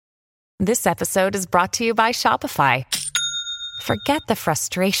This episode is brought to you by Shopify. Forget the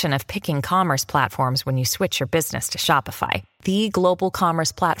frustration of picking commerce platforms when you switch your business to Shopify, the global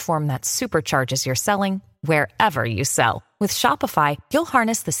commerce platform that supercharges your selling wherever you sell. With Shopify, you'll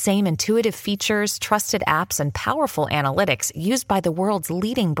harness the same intuitive features, trusted apps, and powerful analytics used by the world's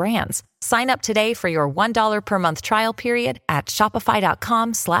leading brands. Sign up today for your $1 per month trial period at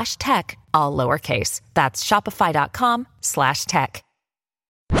shopify.com/tech, all lowercase. That's shopify.com/tech.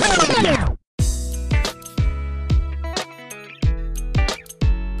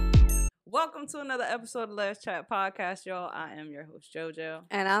 Welcome to another episode of Let's Chat Podcast, y'all. I am your host, JoJo.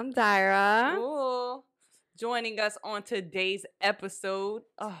 And I'm Dyra. Ooh. Joining us on today's episode.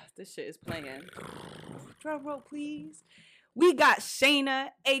 Oh, this shit is playing. Drum roll, please. We got Shayna,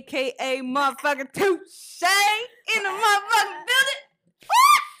 a.k.a. motherfucking Toushai, in the motherfucking building.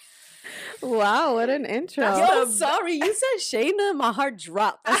 Wow, what an intro. Yo, sorry, you said Shayna, my heart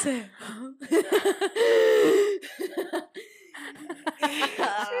dropped. I said,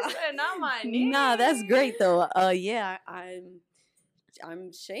 She said, not my name. nah, that's great though. Yeah, I'm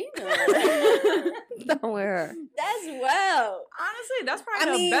Shayna. Don't wear her. That's well. Honestly, that's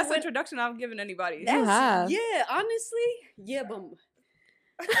probably the best introduction I've given anybody. have. Yeah, honestly, yeah, but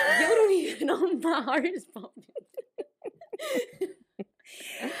you don't even know my heart is pumping.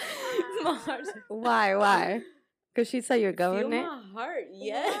 My heart. Why? Because she said you're Feel government? my heart,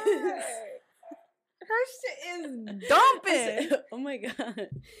 yeah. Her shit is dumping. Oh my god.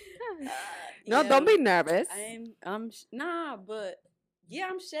 No, Yeah, don't be nervous. Nah, but yeah,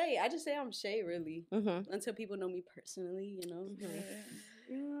 I'm Shay. I just say I'm Shay, really, Mm-hmm. until people know me personally, you know.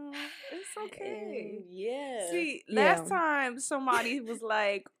 Yeah, it's okay. And yeah. See, Yeah. last time somebody was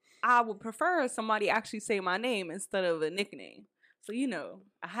like, I would prefer somebody actually say my name instead of a nickname. So, you know,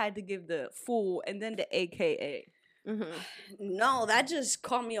 I had to give the full and then the AKA. Mm-hmm. No, that just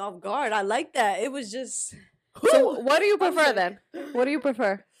caught me off guard. I like that. It was just So what do you prefer then? What do you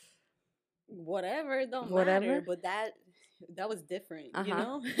prefer? whatever. It don't Whatever? matter. But that was different, you Uh-huh.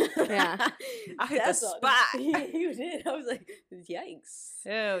 know. Yeah. I hit the That's all. spot. You did. I was like, yikes.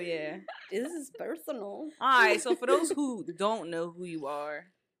 Hell yeah. This is personal. All right, so for those who don't know who you are,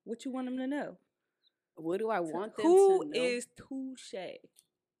 what you want them to know? What do I want them Who to know? is Toushai?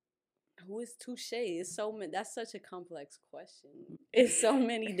 Who is Toushai? It's so many. That's such a complex question. It's so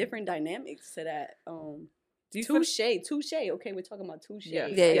many different dynamics to that. Do you feel- Toushai. Okay, we're talking about Toushai. Yeah.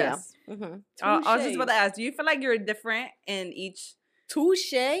 Yeah. Yes. Mm-hmm. I was just Toushai. about to ask, do you feel like you're different in each?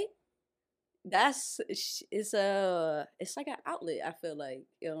 Toushai. It's like an outlet. I feel like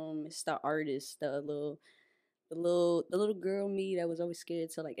it's the artist, the little girl me that was always scared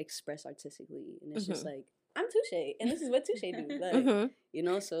to like express artistically, and it's just like I'm Toushai, and this is what Toushai do. Like, Mm-hmm. you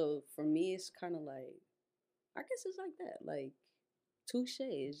know, so for me, it's kind of like, I guess it's like that. Like,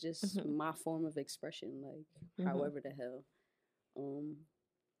 Toushai is just my form of expression, like, however the hell.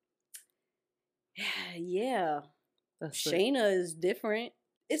 Yeah. Shayna is different.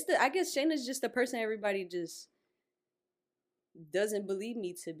 I guess Shayna's just the person everybody just doesn't believe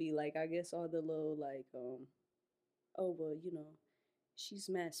me to be. Like, I guess all the little, like, oh, well, you know, she's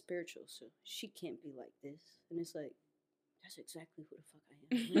mad spiritual, so she can't be like this. And it's like, that's exactly who the fuck I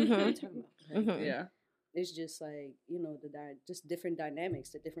am. What are you talking about? Like, Yeah. it's just like, you know, just different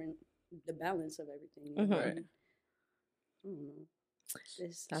dynamics, the balance of everything. Mhm. Right. I don't know.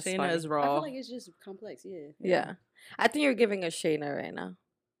 It's, That's Shayna funny. is I raw. feel like it's just complex, yeah. Yeah. I think you're giving a Shayna right now.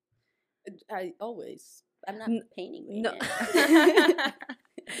 I'm not painting right No. now.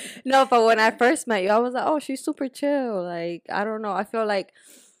 No, but when I first met you, I was like, oh, she's super chill. Like, I don't know. I feel like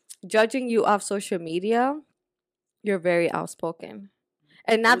judging you off social media, you're very outspoken.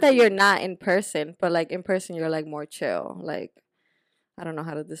 And not that you're not in person, but like in person, you're like more chill. Like, I don't know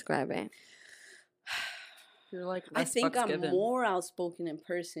how to describe it. You're like, I less think fucks I'm given. more outspoken in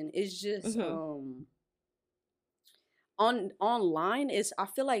person. It's just online I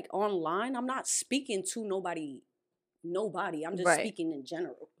feel like online I'm not speaking to nobody. I'm just Right. speaking in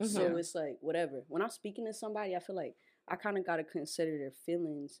general. So it's like whatever. When I'm speaking to somebody, I feel like I kind of got to consider their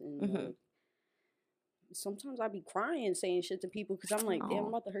feelings and like, sometimes I be crying saying shit to people because I'm like, damn, I'm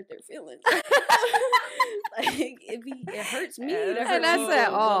about to hurt their feelings. Like it hurts me. Yeah, to that's hurt and that's people, it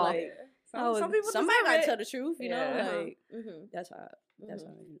but, all. like, Some people somebody deserve gotta it. tell the truth, you Yeah. know. Like Mm-hmm. that's how. That's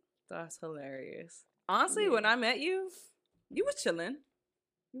how. That's hilarious. Honestly, Yeah. when I met you, you was chilling.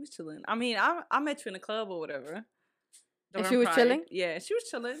 I mean, I met you in a club or whatever. And during she was Pride. chilling? Yeah, she was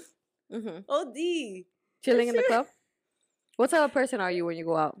chilling. Mm-hmm. OD. Chilling in the club? What type of person are you when you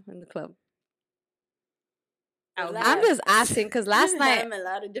go out in the club? I'm just asking because last night I'm a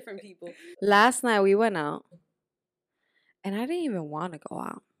lot of different people. Last night we went out, and I didn't even want to go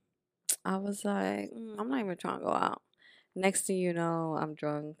out. I was like, I'm not even trying to go out. Next thing you know, I'm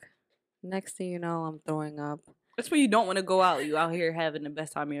drunk. Next thing you know, I'm throwing up. That's when you don't want to go out. You out here having the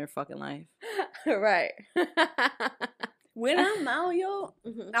best time of your fucking life. Right. When I'm out, yo,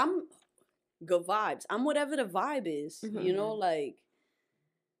 Mhm. I'm good vibes. I'm whatever the vibe is. Mhm. You know, like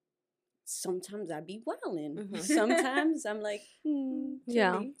sometimes I be wilding. Mhm. Sometimes I'm like,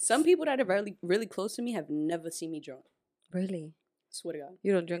 Yeah. chilly. Some people that are really, really close to me have never seen me drunk. Really? Swear to God,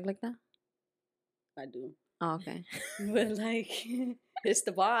 You don't drink like that? I do. Oh, okay. But like, it's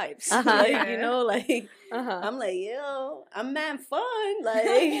the vibes. Uh-huh. Like, you know, like Uh-huh. I'm like, yo, I'm mad fun.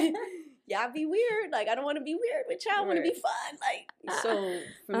 Like, y'all be weird. Like, I don't want to be weird with y'all. I want to be fun. Like, so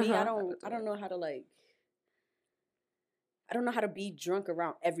for me, I don't know how to like. I don't know how to be drunk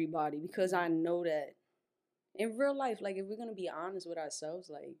around everybody because I know that in real life, like if we're gonna be honest with ourselves,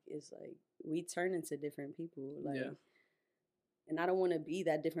 like it's like we turn into different people. Like, and I don't want to be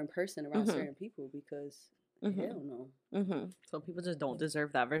that different person around certain people because hell no. So people just don't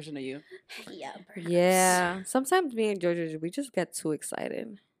deserve that version of you. Yeah, perhaps. Yeah. Sometimes me and Georgia, we just get too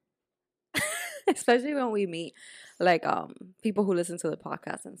excited. Especially when we meet like people who listen to the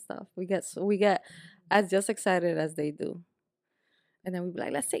podcast and stuff. We get as just excited as they do. And then we be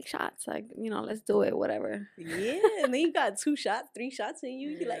like, let's take shots. Like, you know, let's do it, whatever. Yeah, and then you got 2 shots, 3 shots in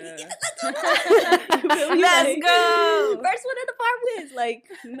you. You're like, Yeah. let's go. First one in the bar wins. Like,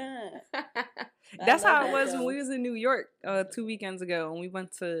 nah. That's how it that, was though. when we was in New York 2 weekends ago, and we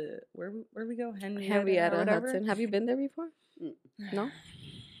went to where we go, Henrietta or whatever. Hudson. Have you been there before? No.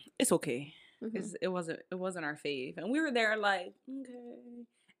 It's okay. Mhm. It wasn't our fave, and we were there like okay,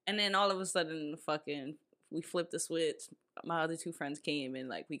 and then all of a sudden, we flipped the switch. My other 2 friends came and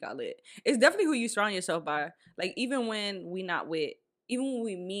like we got lit. It's definitely who you surround yourself by. Like even when we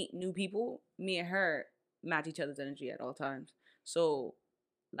meet new people, me and her match each other's energy at all times. So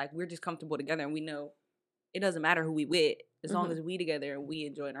like we're just comfortable together, and we know it doesn't matter who we with as long as we together and we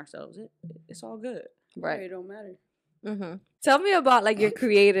enjoying ourselves. It's all good. Right. It don't matter. Tell me about like your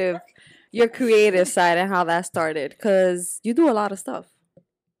creative side and how that started, because you do a lot of stuff.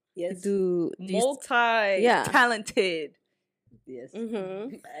 Yes. Do you Talented. Yes.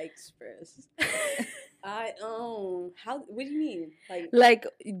 Mhm. I express. I how what do you mean? Like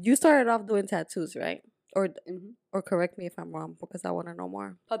you started off doing tattoos, right? Or Mhm. or correct me if I'm wrong, because I want to know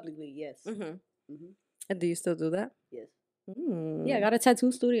more. Publicly, yes. And do you still do that? Yes. Mm. Yeah, I got a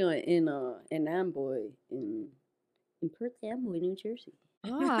tattoo studio in Amboy in Perth Amboy, New Jersey.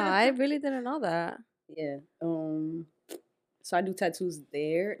 I really didn't know that. Yeah. So I do tattoos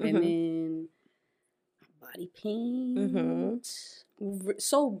there, and then body paint.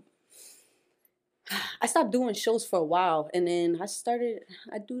 So I stopped doing shows for a while, and then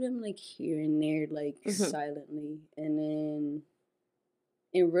I do them like here and there, like silently, and then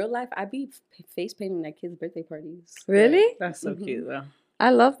in real life, I be face painting at kids' birthday parties. Really? That's so cute though.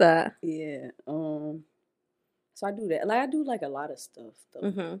 I love that. Yeah. So I do that. Like I do like a lot of stuff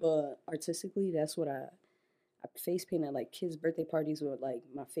though, but artistically, that's what I face paint at like kids' birthday parties with like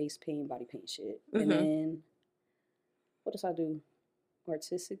my face paint, body paint shit, and then what else I do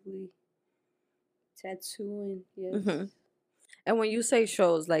artistically? Tattooing, yes. And when you say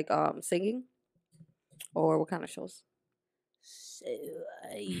shows, like singing, or what kind of shows? So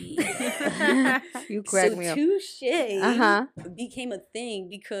You crack me up. Toushai became a thing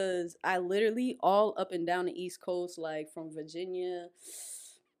because I literally all up and down the East Coast, like from Virginia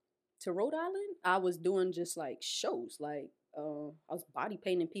to Rhode Island, I was doing just like shows. Like I was body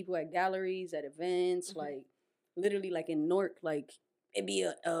painting people at galleries, at events, like literally like in Newark, like it'd be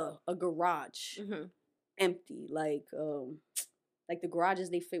a garage empty, like the garages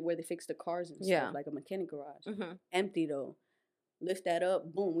where they fix the cars and stuff, like a mechanic garage, empty though. Lift that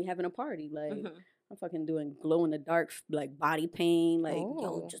up, boom, we having a party. Like I'm fucking doing glow in the dark like body paint, like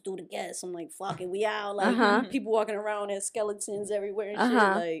yo, just do the guess. I'm like, fucking, we out, like people walking around as skeletons everywhere and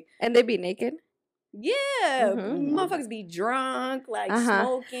shit, like. And they be naked. Yeah, motherfuckers be drunk, like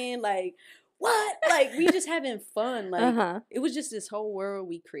smoking, like what? Like we just having fun, like it was just this whole world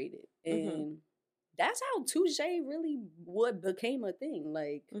we created, and that's how Toushai really became a thing.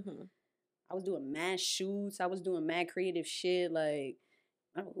 Like I was doing mad shoots, I was doing mad creative shit, like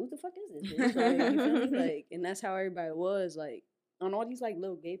I don't know, who the fuck is this bitch? Like, you feel me? Like, and that's how everybody was, like on all these like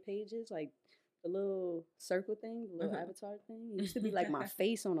little gay pages, like the little circle thing, the little avatar thing. It used to be like my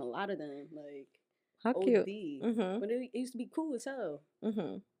face on a lot of them, like. How OD. cute. But it used to be cool as hell.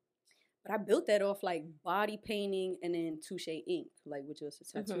 But I built that off like body painting and then Toushai ink, like which was a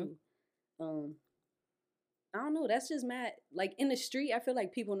tattoo. I don't know. That's just mad. Like in the street, I feel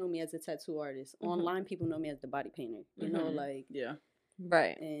like people know me as a tattoo artist. Online, people know me as the body painter. You know, like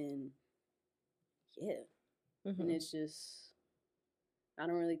right. And yeah. Mm-hmm. And it's just, I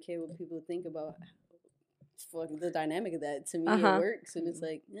don't really care what people think about the dynamic of that. To me, it works, and it's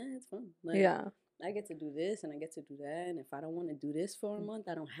like, yeah, it's fun. Like, yeah. I get to do this, and I get to do that, and if I don't want to do this for a month,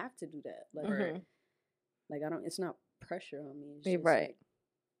 I don't have to do that. Like, like I don't. It's not pressure on me. It's just, right.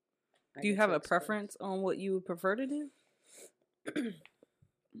 Like, Do you have a preference on what you would prefer to do?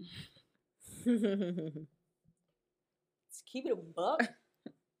 Let's keep it a buck.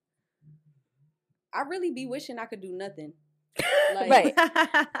 I really be wishing I could do nothing. Like,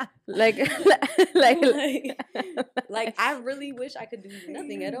 like I really wish I could do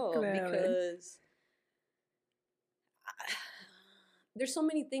nothing at all because there's so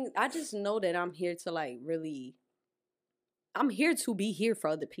many things. I just know that I'm here to like really. I'm here to be here for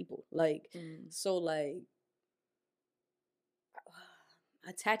other people. Like, so like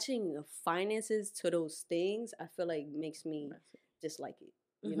attaching the finances to those things, I feel like makes me dislike it.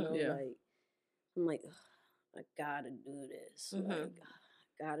 You know, like I'm like, I gotta do this. Like,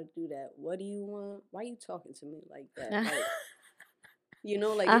 I gotta do that. What do you want? Why are you talking to me like that? Like, you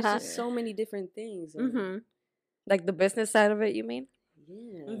know, like it's just so many different things. And, like the business side of it, you mean?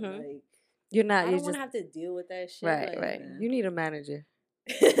 Yeah, like you're not. I don't want to have to deal with that shit. Right, like, right. You need a manager.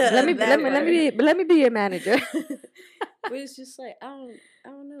 let me be your manager. But it's just like I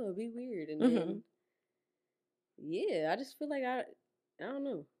don't know. It'd be weird, and then yeah, I just feel like I don't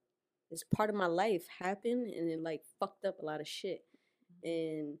know. This part of my life happened, and it like fucked up a lot of shit,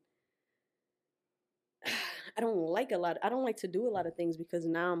 and I don't like to do a lot of things because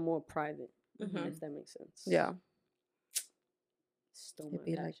now I'm more private. If that makes sense. Yeah. Stole It'd my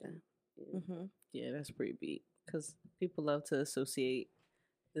be like passion. that. Yeah, that's pretty deep because people love to associate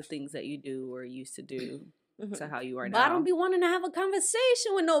the things that you do or used to do to how you are now. But I don't be wanting to have a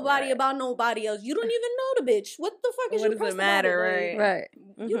conversation with nobody about nobody else. You don't even know the bitch. What the fuck is what you does it pressed matter, about it? right? Right.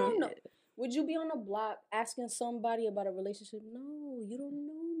 You don't know. Would you be on a block asking somebody about a relationship? No, you don't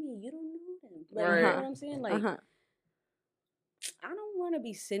know me. You don't know them. Like, you know what I'm saying? Like, I don't want to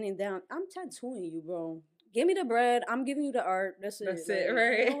be sitting down. I'm tattooing you, bro. Give me the bread. I'm giving you the art. That's it. That's like, it,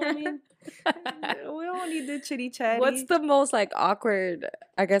 right? You know what I mean? We don't need the chitty chatty. What's the most like awkward,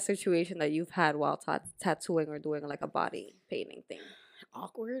 I guess, situation that you've had while tattooing or doing like a body painting thing?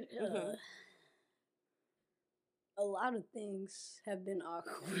 Awkward? A lot of things have been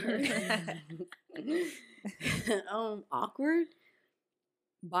awkward. Awkward?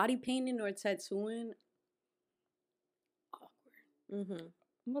 Body painting or tattooing? Awkward.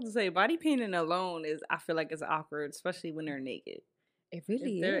 I'm about to say body painting alone I feel like it's awkward, especially when they're naked. It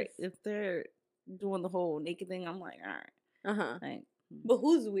really is. If they're doing the whole naked thing, I'm like, all right. Like, but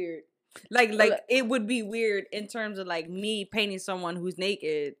who's weird? Like it would be weird in terms of like me painting someone who's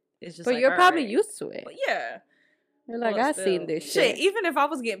naked. It's just but like, you're probably right. used to it. But yeah. You're like, I've seen this shit. Even if I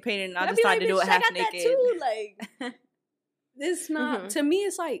was getting painted and I decided to do it half naked. That too. Like, it's not, to me,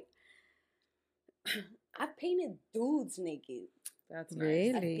 it's like, I've painted dudes naked. That's nice.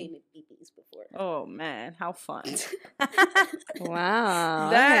 Really? I've painted BBs before. Oh man, how fun! Wow.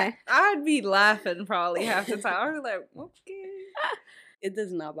 I'd be laughing probably half the time. I'd be like, okay. It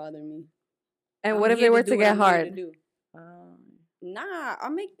does not bother me. And what if they were to get hard? Nah,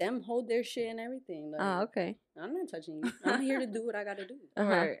 I'll make them hold their shit and everything. Like, okay. I'm not touching you. I'm here to do what I gotta do.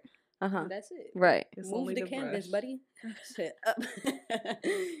 Right. That's it. Right. Move the canvas, buddy. Sit up.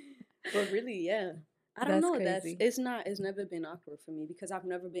 But really, yeah. I don't know. Crazy. It's never been awkward for me because I've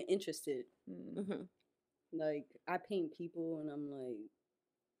never been interested. Like, I paint people and I'm like,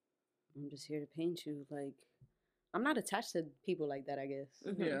 I'm just here to paint you. Like, I'm not attached to people like that, I guess.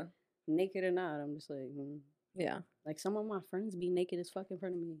 Yeah. Naked or not, I'm just like, yeah. Like, some of my friends be naked as fuck in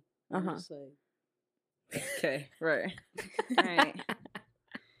front of me. I'm just like, okay, right. All right.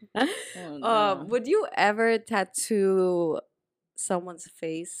 Oh, no. Would you ever tattoo someone's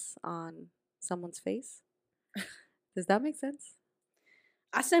face on someone's face? Does that make sense?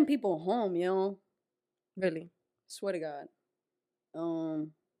 I send people home, yo. Really? Swear to God.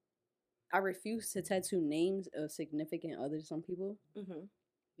 I refuse to tattoo names of significant others on people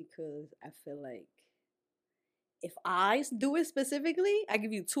because I feel like if I do it specifically, I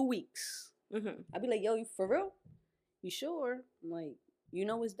give you 2 weeks. I'd be like, yo, you for real? You sure? I'm like, you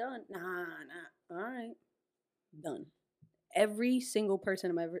know it's done. Nah. All right. Done. Every single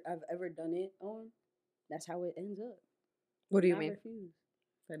person I've ever done it on, that's how it ends up. What do you mean? Refuse.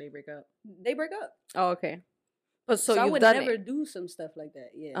 So they break up. They break up. Oh, okay. But so I you've would done never it. do some stuff like that.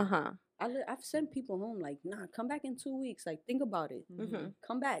 Yeah. I've sent people home like, nah, come back in 2 weeks. Like, think about it.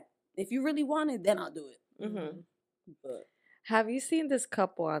 Come back. If you really want it, then I'll do it. But have you seen this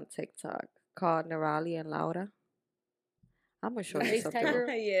couple on TikTok called Nerali and Laura? I'm gonna show The you face something. tag girl?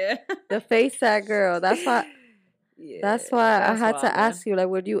 Yeah. The face tag girl. That's why. Yeah. That's why I that's had to wildin'. ask you. Like,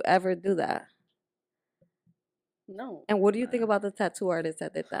 would you ever do that? No. And what do you think about the tattoo artist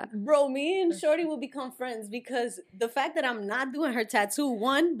that did that? Bro, me and Shorty will become friends because the fact that I'm not doing her tattoo,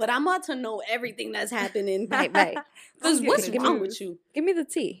 one, but I'm about to know everything that's happening. Right. Because I'm what's getting wrong confused. with you, Give me the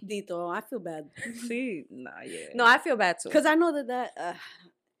tea. Dito? I feel bad. See, nah, yeah. No, I feel bad too. Because I know that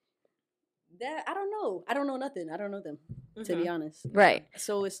I don't know. I don't know nothing. I don't know them, to be honest. Right.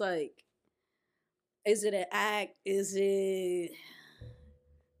 So it's like, is it an act? Is it...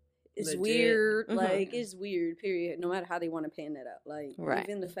 It's Legit. weird. Mhm. Like, it's weird, period. No matter how they want to pan that out. Like, Right.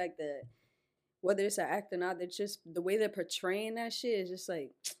 even the fact that whether it's an act or not, they're just... The way they're portraying that shit is just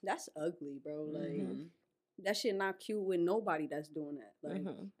like, that's ugly, bro. Like, Mhm. that shit not cute with nobody that's doing that. Like,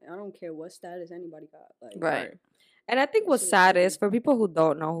 Mhm. I don't care what status anybody got. Like, Right. And I think That what's shit is sad crazy. is for people who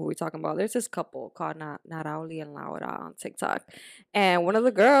don't know who we're talking about, there's this couple called Narauli and Laura on TikTok. And one of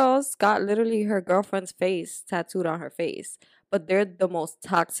the girls got literally her girlfriend's face tattooed on her face. But they're the most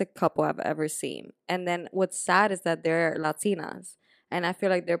toxic couple I've ever seen. And then what's sad is that they're Latinas. And I feel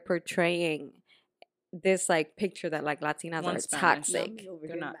like they're portraying this like picture that like Latinas One's are Spanish. toxic. over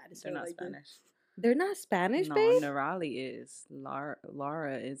They're here not. mad as They're hell not like this. Spanish. They're not Spanish, No, babe? Nerali is.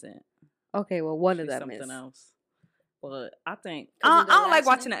 Laura isn't. Okay, well, one of She's them something is. else. But I think 'Cause I of the don't like last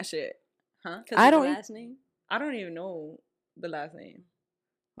watching name? that shit. Huh? 'Cause I of the don't- last name? I don't even know the last name.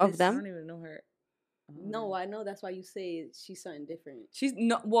 Of I them? don't even know her. No, I know that's why you say she's something different. She's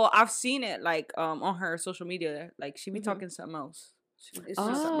no. Well, I've seen it like on her social media. Like she be Mhm. talking something else. It's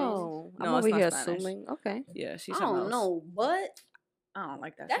not Spanish. Oh, I'm No, it's over not here Spanish. assuming. Okay. Yeah, she's I something don't else. know, but I don't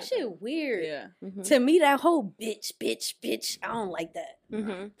like that. that shit though. weird. Yeah. Mhm. To me, that whole bitch, I don't like that.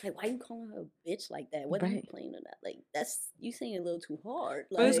 Mhm. Like, why you calling her a bitch like that? What are you Right. playing on that? Like, that's you saying it a little too hard.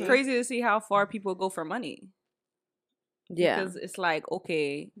 But it's Like, crazy to see how far people go for money. Yeah. Because it's like,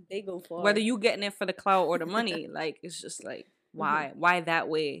 okay, they go far. whether you getting it for the clout or the money, like it's just like why? Why that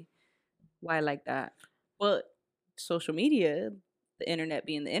way? Why like that? But social media, the internet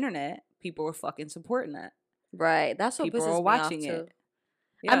being the internet, people are fucking supporting that. Right. That's what People pisses are me watching off it. too.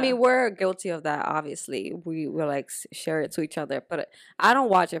 Yeah. I mean, we're guilty of that. Obviously, we will like share it to each other, but I don't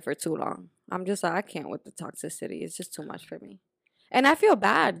watch it for too long. I'm just like I can't with the toxicity. It's just too much for me, and I feel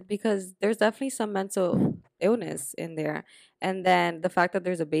bad because there's definitely some mental illness in there, and then the fact that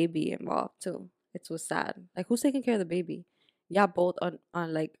there's a baby involved too. It's what's sad. Like who's taking care of the baby? Y'all both on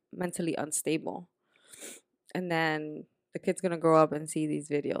like mentally unstable, and then the kid's gonna grow up and see these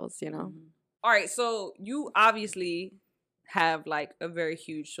videos. You know. All right, so you obviously have like a very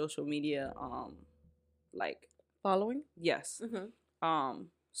huge social media like Following. yes. Mm-hmm.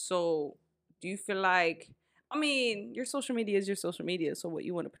 So do you feel like I mean, your social media is your social media, so what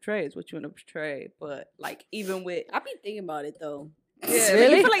you want to portray is what you want to portray, but like even with I be thinking about it though. yeah,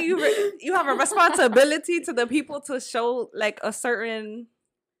 Really? you feel like you have a responsibility to the people to show like a certain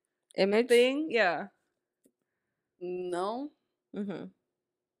Image. thing, yeah. No. Mm-hmm.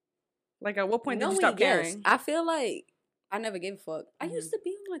 Like at what point did you Knowing, stop yes. caring? I feel like I never gave a fuck. I Mhm. used to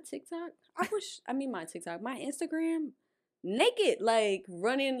be on my TikTok. My TikTok, my Instagram, naked, like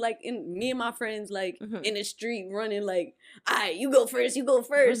running, like in me and my friends, like Mhm. in the street running, like, all right, you go first, you go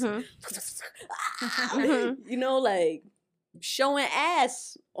 1st Mhm. You know, like showing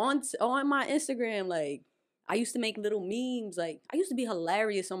ass on my Instagram. Like I used to make little memes. Like I used to be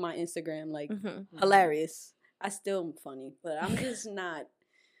hilarious on my Instagram. Like Mm-hmm. hilarious. I still am funny, but I'm just not.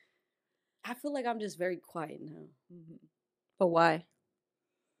 I feel like I'm just very quiet now. But why?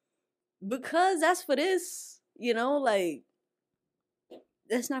 Because that's for this, you know, like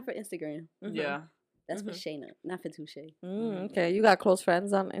that's not for Instagram. Yeah. That's for Mhm. Shayna, not for Toushai. Okay, you got close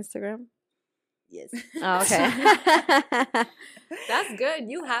friends on Instagram? Yes. Oh, okay. That's good.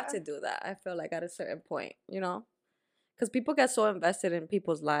 You have to do that. I feel like at a certain point, you know, because people get so invested in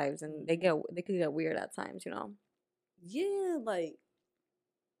people's lives, and they could get weird at times, you know. Yeah, like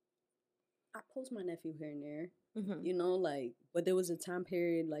I post my nephew here and there, Mm-hmm. you know, like, but there was a time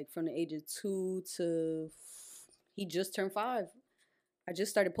period like from the age of 2 to he just turned 5. I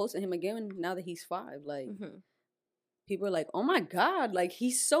just started posting him again now that he's 5. Like Mm-hmm. people are like, "Oh my god, like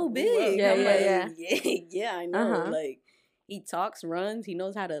he's so big." Yeah, I'm yeah, like, yeah, I know. Uh-huh. Like he talks, runs, he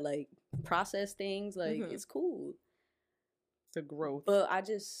knows how to like process things. Like Mhm. it's cool. The growth. But I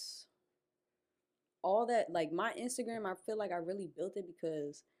just all that like my Instagram, I feel like I really built it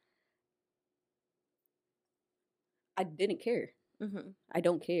because I didn't care. Mm-hmm. I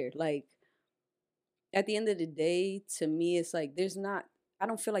don't care. Like at the end of the day, to me, it's like I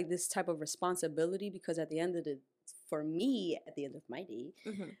don't feel like this type of responsibility because at the end of for me, at the end of my day,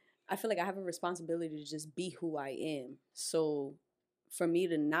 Mm-hmm. I feel like I have a responsibility to just be who I am. So for me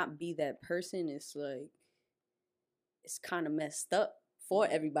to not be that person, it's like, it's kind of messed up for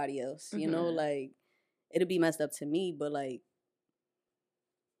everybody else. You know, like, it'll be messed up to me, but like,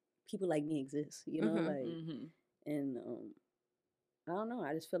 people like me exist, you know, like, and I don't know.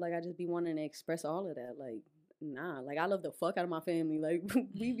 I just feel like I just be wanting to express all of that. Like, nah, like, I love the fuck out of my family. Like,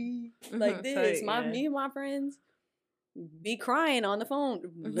 we be like this. Me and my friends be crying on the phone,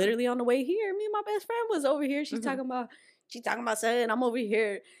 literally on the way here. Me and my best friend was over here. She's talking about something. I'm over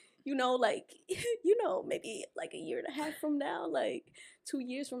here. You know, like, you know, maybe like a year and a half from now, like 2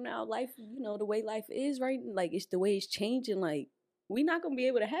 years from now, life, you know, the way life is right, like, it's the way it's changing. Like, we not gonna be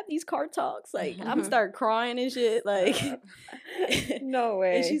able to have these car talks. Like, I'm start crying and shit. Like, no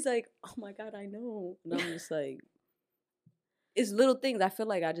way. And she's like, "Oh my God, I know." And I'm just like, it's little things. I feel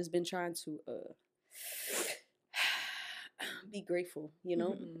like I just been trying to be grateful, you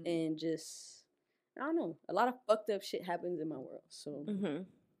know, and just, I don't know. A lot of fucked up shit happens in my world, so.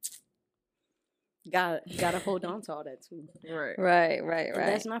 Gotta hold on to all that too. Right. And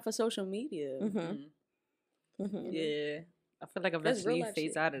that's not for social media. Yeah, I feel like eventually you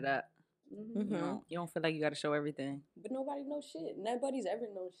phase out of that. You don't feel like you got to show everything. But nobody knows shit. Nobody's ever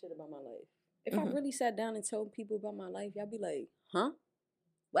known shit about my life. If I really sat down and told people about my life, y'all be like, "Huh?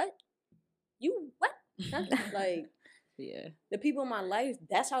 What? You what?" Huh? Like, yeah. The people in my life,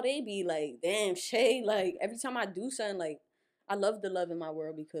 that's how they be. Like, damn, Shay. Like, every time I do something, like, I love the love in my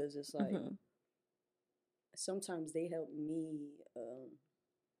world because it's like. Sometimes they help me,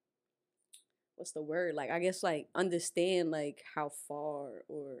 what's the word? Like, I guess, like, understand, like, how far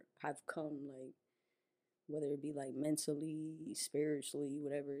or have come, like, whether it be, like, mentally, spiritually,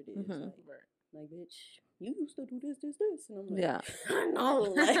 whatever it is. Like, bitch, you used to do this. And I'm like, I know,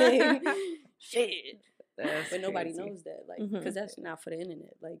 like, shit. But nobody knows that, like, because that's not for the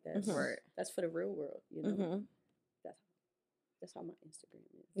internet. Like, that's for the real world, you know? That's how my Instagram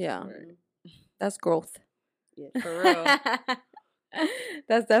is. Yeah. That's growth. Yeah, for real.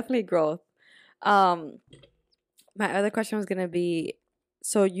 That's definitely growth. My other question was gonna be,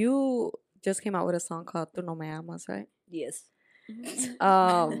 so you just came out with a song called "Tu no me amas," right? Yes.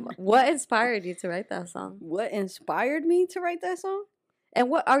 What inspired you to write that song? What inspired me to write that song? And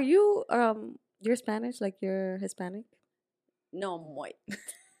what are you? You're Spanish, like you're Hispanic? No, I'm white.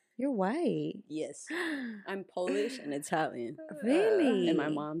 You're white. Yes, I'm Polish and Italian. Really? And my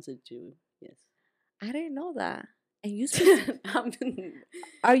mom's a Jew. Yes. I didn't know that. And you speak. I'm,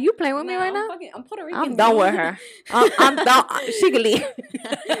 Are you playing with me right now? I'm Puerto Rican. I'm done with her. I'm done. She can leave.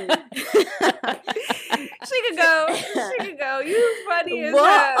 She could go. You funny as hell.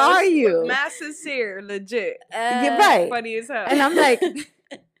 What are you? Mad sincere, legit. You're right. Funny as hell. And I'm like,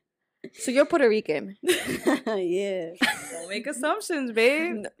 so you're Puerto Rican? Yeah. Don't make assumptions,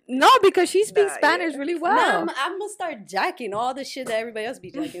 babe. No, because she speaks Spanish really well. Nah, I'm gonna start jacking all the shit that everybody else be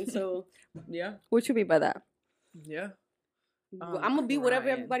jacking. So yeah. What you mean by that? Yeah. I'm gonna be whatever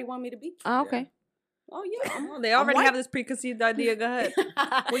everybody want me to be. Oh, okay. Oh yeah. They already have this preconceived idea. Go ahead.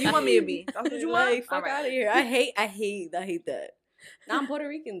 What you want me to be? That's what you want? Like, fuck out of here. I hate that. Nah, I'm Puerto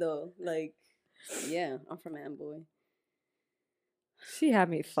Rican though. Like, yeah, I'm from Amboy. She had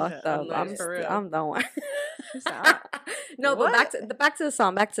me fucked up. I'm done. No, What? but back to the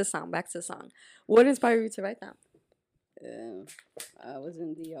song. What inspired you to write that? I was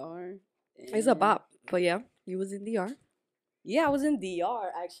in DR. It's a bop, but yeah, you was in DR. Yeah, I was in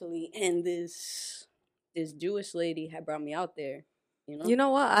DR actually, and this Jewish lady had brought me out there. You know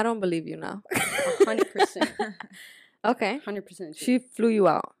what? I don't believe you now. 100%. Okay. 100%. She flew you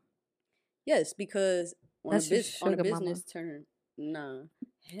out. Yes, because on a business mama. term. Nah,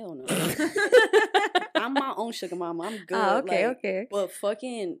 hell no. I'm my own sugar mama. I'm good. Oh, okay, okay. But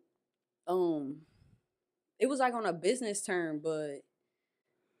fucking, it was like on a business term, but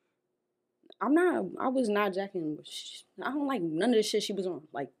I was not jacking. I don't like none of the shit she was on.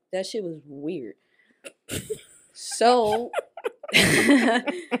 Like, that shit was weird. So,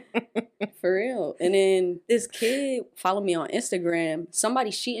 for real. And then this kid followed me on Instagram. Somebody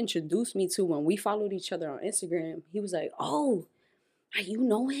she introduced me to when we followed each other on Instagram. He was like, "Oh, you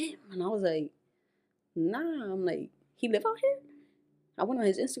know him?" And I was like, "Nah." I'm like, "He live out here?" I went on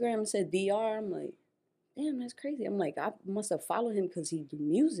his Instagram and said DR. I'm like, damn, that's crazy. I'm like, I must have followed him because he do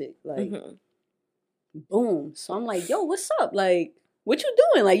music. Like, boom. So I'm like, yo, what's up? Like, what you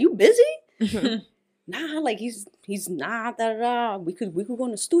doing? Like, you busy? Nah, like, he's not, We could go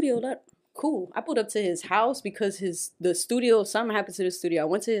in the studio. That cool. I pulled up to his house because the studio, something happened to the studio. I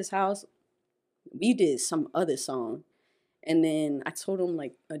went to his house. We did some other song. And then I told him,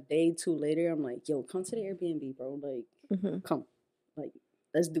 like, a day or two later, I'm like, yo, come to the Airbnb, bro. Like, come. Like,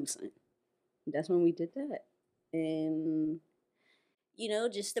 let's do something. That's when we did that. And, you know,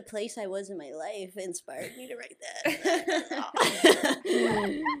 just the place I was in my life inspired me to write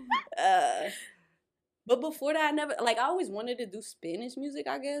that. But before that, I never, like, I always wanted to do Spanish music,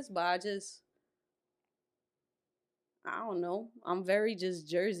 I guess, but I don't know. I'm very just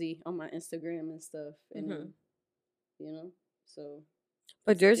Jersey on my Instagram and stuff. And, you know, so.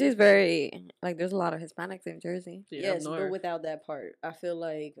 But Jersey is very, like, there's a lot of Hispanics in Jersey. Yes, but without that part. I feel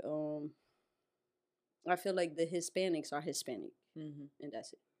like the Hispanics are Hispanic. And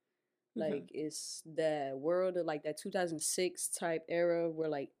that's it. Like, it's that world of, like, that 2006 type era where,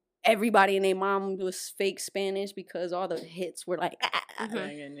 like, everybody and their mom was fake Spanish because all the hits were like,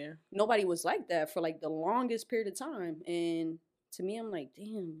 nobody was like that for, like, the longest period of time. And to me, I'm like,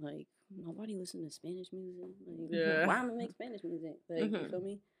 damn, like, nobody listen to Spanish music. Like, why am I make Spanish music? Like, you feel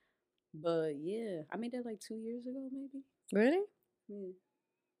me? But, yeah, I made that, like, 2 years ago, maybe. Really? Yeah.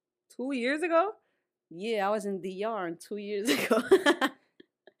 2 years ago? Yeah, I was in DR 2 years ago.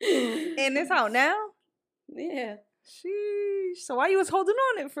 And it's out now? Yeah. Sheesh. So why you was holding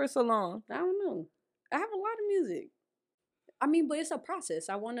on it for so long? I don't know. I have a lot of music. I mean, but it's a process.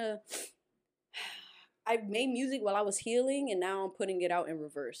 I made music while I was healing, and now I'm putting it out in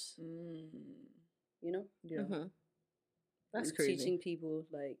reverse. You know? Yeah. That's I'm crazy. teaching people,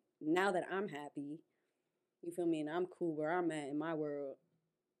 like, now that I'm happy, you feel me, and I'm cool where I'm at in my world,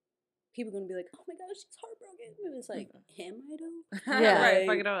 people going to be like, oh my gosh, she's heartbroken. And it's like, am I though? Yeah. Right,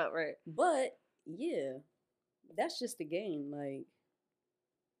 fuck it up, right. But, yeah, that's just the game. Like,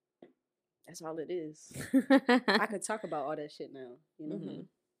 that's all it is. I could talk about all that shit now, you know?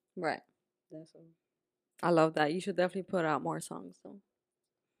 Right. That's all. I love that. You should definitely put out more songs, though.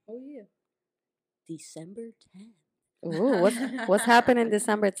 Oh, yeah. December 10th. Ooh, what's happening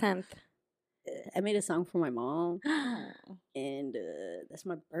December 10th? I made a song for my mom, and that's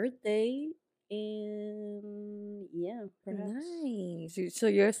my birthday, and yeah, perhaps. Nice. So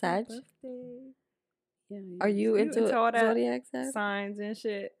you're Sag? Yeah. Are you into all that zodiac Sag? signs and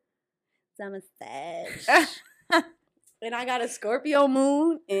shit? I'm a Sag. And I got a Scorpio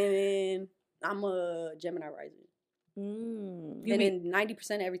moon, and I'm a Gemini rising. And then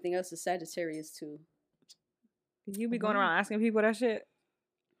 90% of everything else is Sagittarius too. You be going around asking people that shit?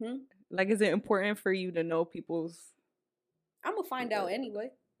 Like, is it important for you to know people's... I'm going to find out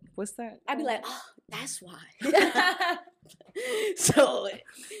anyway. What's that? I'd be like, oh, that's why. So,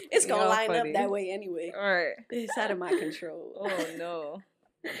 it's going to line up that way anyway. All right. It's out of my control. Oh, no.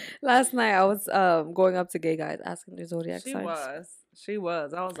 Last night, I was going up to gay guys asking their zodiac signs. She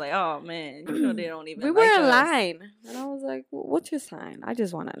was. I was like, oh, man. You know they don't even we like were in us. line. And I was like, what's your sign? I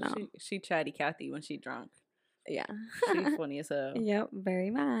just want to know. She chatty Cathy when she drunk. Yeah. She's funny as hell. Yep,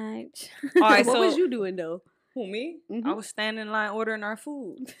 very much. All right, what so was you doing, though? Who, me? I was standing in line ordering our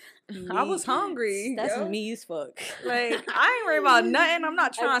food. I was hungry. That's me as fuck. Like, I ain't worried about nothing. I'm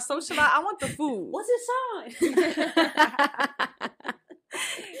not trying to socialize. I want the food. What's his sign?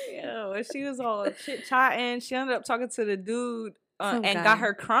 Yo, and she was all chit-chatting. She ended up talking to the dude and guy. got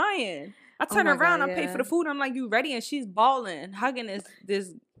her crying. I turned my around. God, I paid for the food. I'm like, you ready? And she's bawling, hugging this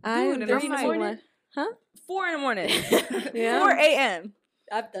dude. And I'm like, 4 in the morning. 4 a.m.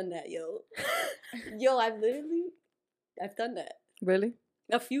 I've done that, yo. I've done that. Really?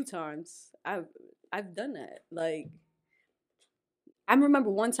 A few times. I've done that. Like, I remember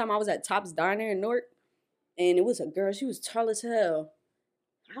one time I was at Top's Diner in Newark, and it was a girl. She was tall as hell.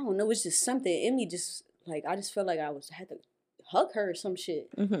 I don't know. It was just something in me. Just like I just felt like I had to hug her or some shit.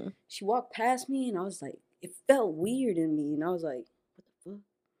 She walked past me, and I was like, it felt weird in me, and I was like, what the fuck?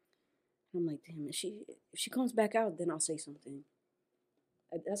 And I'm like, damn, if she comes back out, then I'll say something.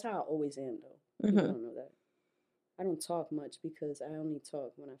 That's how I always am, though. People don't know that. I don't talk much because I only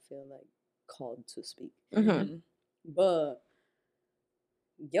talk when I feel like called to speak. But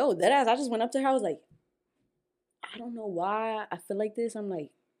yo, deadass, I just went up to her. I was like, I don't know why I feel like this. I'm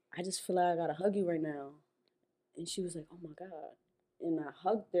like, I just feel like I gotta hug you right now. And she was like, oh my God. And I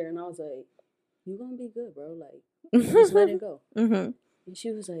hugged her and I was like, you gonna be good, bro. Like, just let it go. And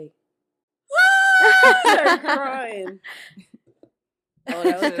she was like, started crying. Oh,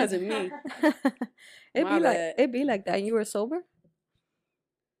 that was because of me. It'd be like that. And you were sober?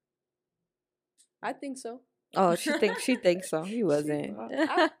 I think so. Oh, she thinks so. He wasn't.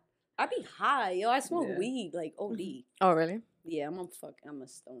 I be high, yo. I smoke weed like OD. Oh, really? Yeah, I'm a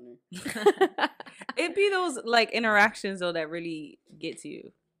stoner. It'd be those like interactions though that really get to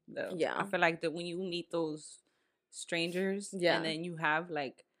you. Though. Yeah. I feel like that when you meet those strangers, and then you have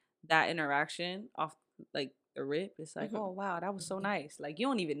like that interaction off like the rip, it's like, oh wow, that was so nice. Like you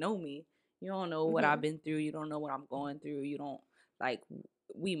don't even know me. You don't know what I've been through. You don't know what I'm going through. You don't like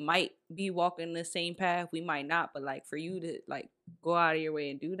we might be walking the same path, we might not, but like for you to like go out of your way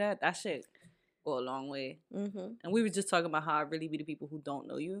and do that shit go a long way. And we were just talking about how it really be the people who don't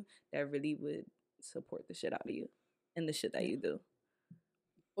know you that really would support the shit out of you and the shit that you do.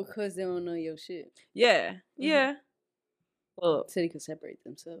 Because they don't know your shit. Yeah. Yeah. Well, so they can separate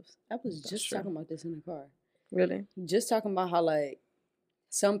themselves. I was just talking about this in the car. Really? Just talking about how, like,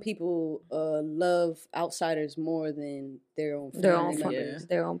 some people love outsiders more than their own family members.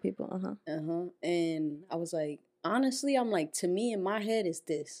 Their own people. And I was like, honestly, I'm like, to me, in my head, is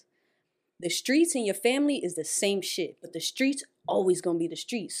this. The streets and your family is the same shit. But the streets always going to be the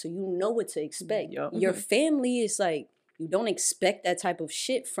streets. So you know what to expect. Your family is like, you don't expect that type of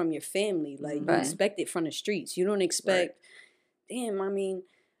shit from your family. Like, you expect it from the streets. You don't expect, damn, I mean,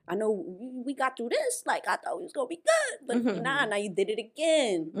 I know we got through this. Like, I thought we was going to be good. But now you did it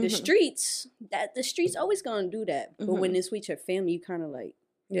again. The streets always going to do that. But when it's with your family, you kind of like,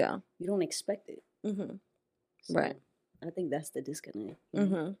 you don't expect it. So right. I think that's the disconnect.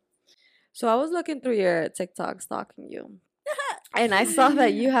 So I was looking through your TikTok, stalking you. And I saw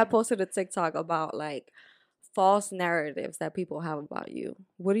that you had posted a TikTok about, like, false narratives that people have about you.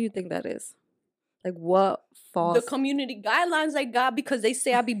 What do you think that is? Like, what false... The community guidelines I got because they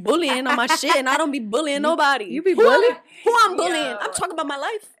say I be bullying on my shit and I don't be bullying nobody. You be bullying? Who I'm bullying? Yeah. I'm talking about my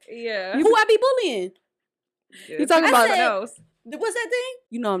life. Yeah. Who I be bullying? Yeah. You talking about... What's that thing?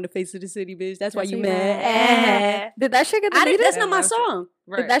 You know I'm the face of the city, bitch. That's why you mad. Did that shit get deleted? That's not my song.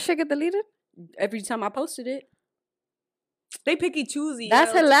 Right. Did that shit get deleted? Every time I posted it. They picky choosy.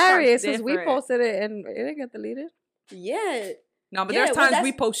 That's hilarious because we posted it and it didn't get deleted. Yeah. No, but there's times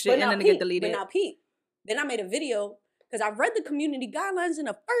we post shit and then it get deleted. But now peep. Then I made a video because I read the community guidelines and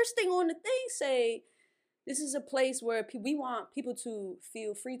the first thing on the thing say, this is a place where we want people to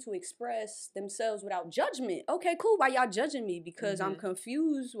feel free to express themselves without judgment. Okay, cool. Why y'all judging me? Because I'm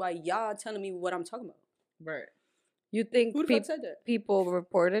confused why y'all telling me what I'm talking about. Right. You think who the fuck said that? People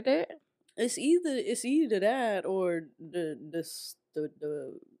reported it? It's either that or the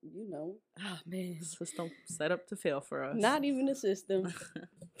you know. Oh man, system set up to fail for us. Not even the system.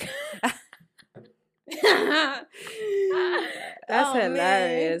 That's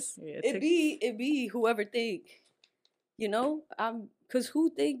hilarious. Yeah, it be whoever think, you know, cause who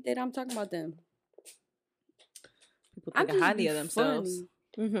think that I'm talking about them? People think highly of themselves.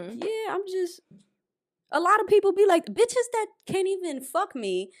 Yeah, a lot of people be like, bitches that can't even fuck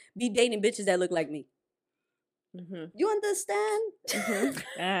me be dating bitches that look like me. You understand?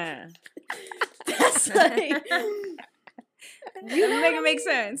 That's like, you make it make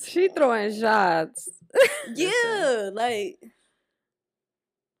sense. She throwing shots. Yeah, like,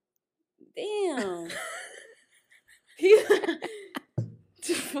 damn.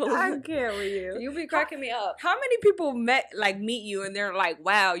 I can't with you. You be cracking me up. How many people meet you and they're like,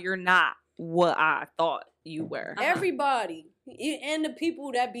 wow, you're not what I thought you were? Everybody. And the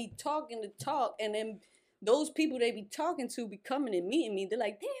people that be talking the talk, and then those people they be talking to be coming and meeting me. They're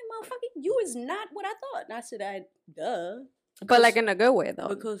like, damn, motherfucker, you is not what I thought. And I said, duh. But like in a good way, though.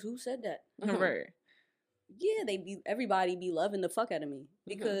 Because who said that? Right. Yeah, everybody be loving the fuck out of me.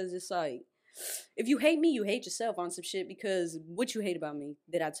 Because it's like, if you hate me, you hate yourself on some shit. Because what you hate about me,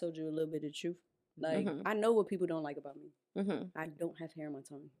 that I told you a little bit of truth. Like, I know what people don't like about me. I don't have hair on my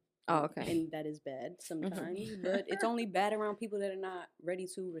tongue. Oh, okay. And that is bad sometimes. But it's only bad around people that are not ready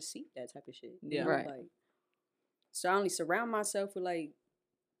to receive that type of shit. Yeah. Right. Like, so I only surround myself with, like,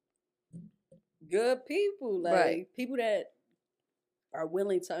 good people. Like, people that are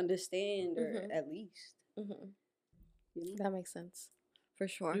willing to understand, or at least. You know? That makes sense. For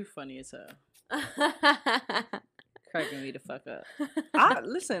sure. You funny as hell. Cracking me the fuck up.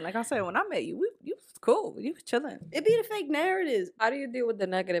 Listen, like I said, when I met you, you was cool. You was chilling. It be the fake narratives. How do you deal with the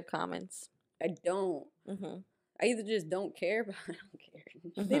negative comments? I don't. I either just don't care, but I don't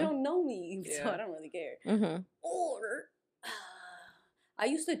care. They don't know me, so I don't really care. Or I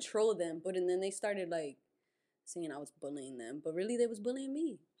used to troll them, but then they started like saying I was bullying them, but really they was bullying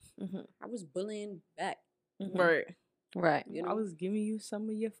me. I was bullying back. Right. You know? I was giving you some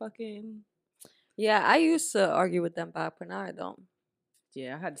of your fucking... Yeah, I used to argue with them back, but now I don't.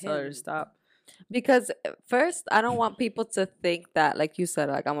 Yeah, I had to tell her to stop. Because first, I don't want people to think that, like you said,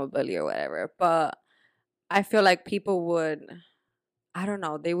 like I'm a bully or whatever. But I feel like people would, I don't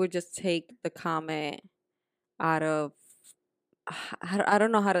know, they would just take the comment out of, I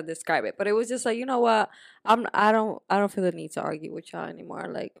don't know how to describe it, but it was just like, you know what, I don't feel the need to argue with y'all anymore.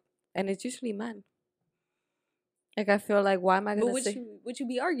 Like, and it's usually men. Like I feel like, why am I gonna say? Would you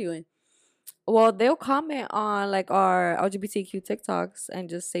be arguing? Well, they'll comment on like our LGBTQ TikToks and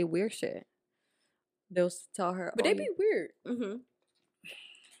just say weird shit. They'll tell her, but they be weird.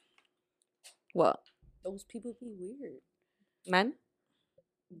 What? Those people be weird. Men?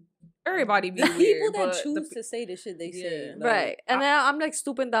 Everybody be The weird. people that but choose to say the shit they say. Yeah. like, Right. And then I'm like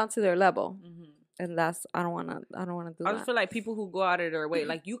stooping down to their level. Mhm. And that's I don't wanna do I that. just feel like people who go out of their way,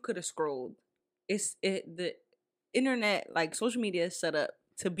 like you could have scrolled. The internet, like social media, is set up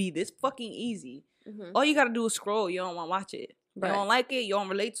to be this fucking easy. Mhm. All you gotta do is scroll. You don't want to watch it. Right. You don't like it. You don't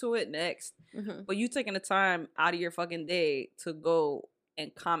relate to it. Next, Mhm. but you taking the time out of your fucking day to go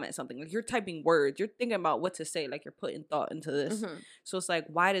and comment something. Like you're typing words. You're thinking about what to say. Like you're putting thought into this. Mhm. So it's like,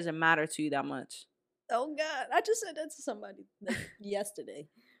 why does it matter to you that much? Oh God, I just said that to somebody yesterday.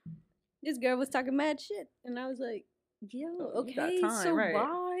 This girl was talking mad shit, and I was like, "Yo, Oh, you got okay, time, so right.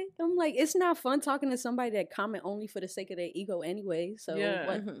 why?" I'm like, "It's not fun talking to somebody that comment only for the sake of their ego anyway." So Yeah.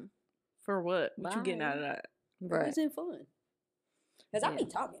 what? Mhm. For what? What you getting out of Bye. that? It Right. wasn't fun. Cause I be Yeah.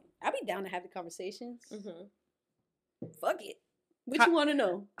 talking. I be down to have the conversations. Mhm. Fuck it. What How- you want to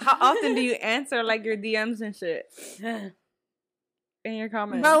know? How often do you answer like your DMs and shit in your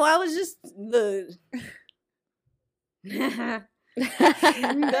comments? Bro, I was just look.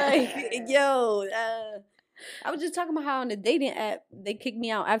 Like, yo, I was just talking about how on the dating app they kicked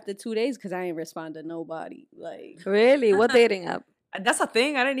me out after 2 days because I ain't respond to nobody. Like, Really? What dating app? That's a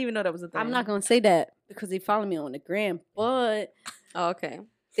thing. I didn't even know that was a thing. I'm not gonna say that because they follow me on the gram, but Oh, okay.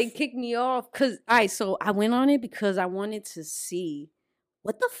 they kicked me off because so I went on it because I wanted to see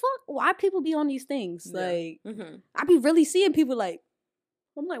what the fuck, why people be on these things. Yeah. Like, Mm-hmm. I be really seeing people like,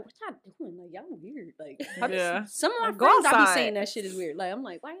 I'm like, what y'all doing? Like, y'all weird. Like, how does- Yeah. some of my Like, go friends I be outside. saying that shit is weird. Like, I'm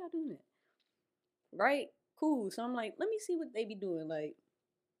like, why y'all doing that? Right? Cool. So I'm like, let me see what they be doing. Like,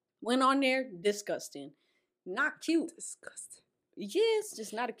 went on there, disgusting, not cute. Disgusting. Yeah, it's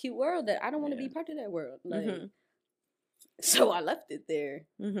just not a cute world that I don't want to Yeah. be part of that world. Like, Mhm. so I left it there.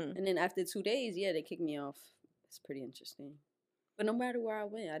 Mm-hmm. And then after 2 days, yeah, they kicked me off. It's pretty interesting. But no matter where I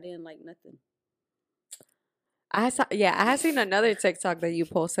went, I didn't like nothing. I had seen another TikTok that you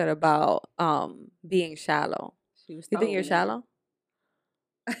posted about being shallow. She was You think you're man. shallow?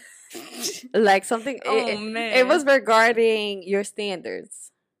 Like something. Oh, man. It was regarding your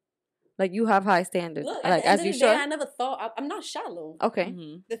standards. Like you have high standards. Look, like at the as end you of the day, I should. never thought I'm not shallow. Okay.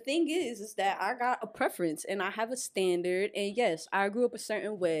 Mhm. The thing is that I got a preference and I have a standard. And yes, I grew up a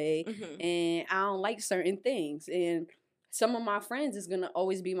certain way, Mm-hmm. and I don't like certain things. And some of my friends is gonna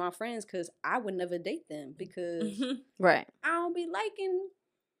always be my friends because I would never date them because Mhm. Right. I don't be liking.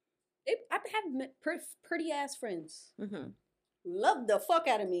 I have pretty ass friends. Mm-hmm. Love the fuck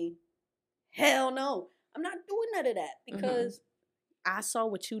out of me. Hell no, I'm not doing none of that because I saw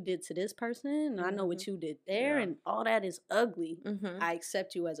what you did to this person, and I know what you did there, Yeah. and all that is ugly. Mm-hmm. I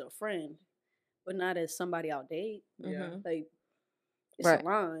accept you as a friend, but not as somebody I'll date. Yeah. Like, it's Right. a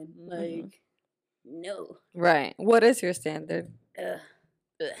line. Mhm. Like, no. Right. What is your standard?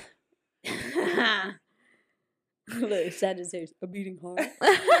 Look, Sagittarius, a beating heart.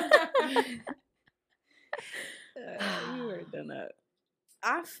 You were done that.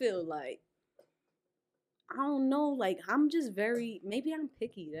 I feel like, I don't know, like, I'm just maybe I'm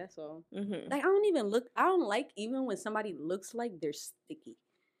picky, that's all. Mm-hmm. Like, I don't like even when somebody looks like they're sticky.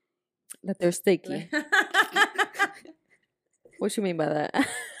 That they're sticky. What you mean by that?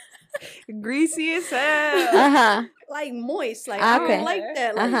 Greasy as hell. Uh-huh. Like, moist. Like, I Okay. don't like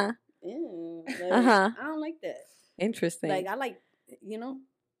that. Like, Uh-huh. ew, like, Uh-huh. I don't like that. Interesting. Like, I like,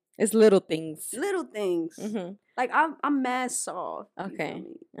 It's little things. little things. Mm-hmm. Like, I'm mad soft. you feel Okay.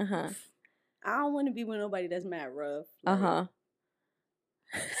 me? Uh-huh. I don't want to be with nobody that's mad rough. Like, Uh-huh.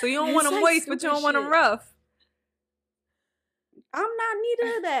 So you don't It's want them like moist, but you stupid don't want them shit. rough. I'm not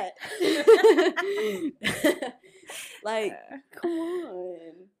neither of that. Like, come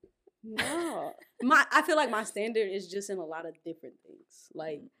on. No. I feel like my standard is just in a lot of different things.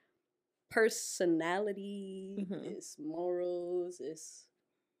 Like personality, Mhm. it's morals, it's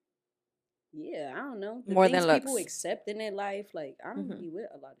I don't know. The More things than people looks. accept in their life. Like, I don't Mhm. be with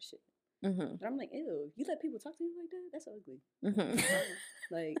a lot of shit. Mm-hmm. But I'm like, ew, you let people talk to you like that? That's ugly. Mm-hmm.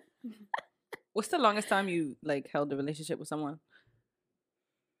 Like, What's the longest time you like held a relationship with someone?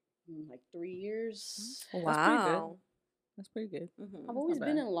 like 3 years. Wow. That's pretty good. Mm-hmm. I've always not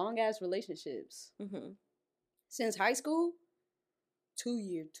been bad. in long ass relationships. Mm-hmm. Since high school, 2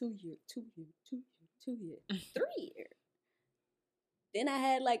 year, 3 year. Then I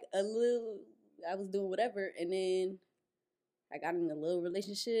had like I was doing whatever, and then I got in a little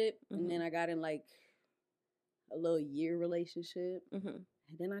relationship, and then I got in like a little year relationship, Mm-hmm. and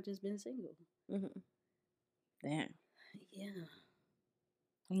then I just been single. Mm-hmm. Damn. Yeah.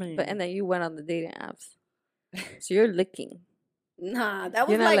 I mean, But and then you went on the dating apps. So you're licking. Nah, that was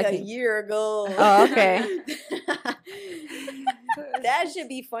You're not like looking. a year ago. Oh, okay. That should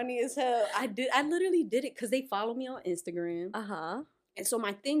be funny as hell. I literally did it because they follow me on Instagram. And so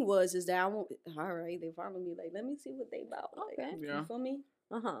my thing is that I won't. All right, they follow me. Like, let me see what they about. Like, Okay. Yeah. You feel me?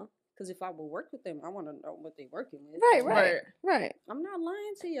 Because if I would work with them, I want to know what they working with. Right. I'm not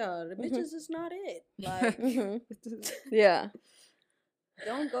lying to y'all. The bitches is not it. Like, Yeah.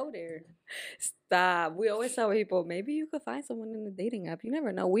 don't go there. Stop. We always tell people, maybe you could find someone in the dating app. You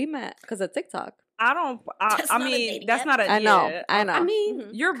never know. We met because of TikTok. I don't. I mean, that's not a. I know. Yeah. I know. I mean,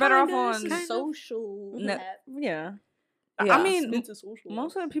 You're better off on social No, app. yeah. Yeah. I mean, It's a social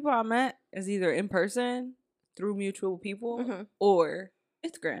most app. of the people I met is either in person through mutual people or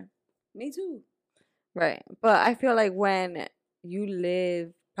Instagram. Me too. Right. But I feel like when you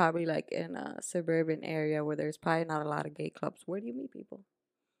live probably like in a suburban area where there's probably not a lot of gay clubs, where do you meet people?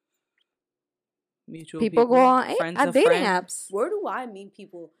 Mutual People go on friends of dating friends. apps. Where do I meet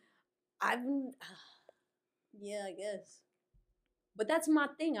people? Yeah, I guess. But that's my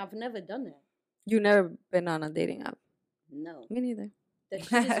thing. I've never done that. You never been on a dating app? No. Me neither. That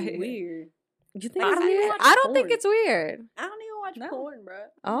shit is weird. You think I it's don't even weird? watch I don't think porn. it's weird. I don't even watch No. porn, bro.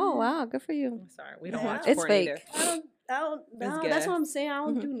 Oh wow, good for you. I'm sorry, we don't Yeah. watch It's porn fake. either. I don't It's no, that's gas. what I'm saying. I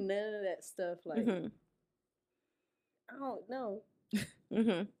don't Mhm. do none of that stuff. Like, I don't know.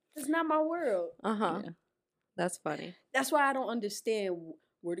 It's not my world. Yeah. Yeah. That's funny. That's why I don't understand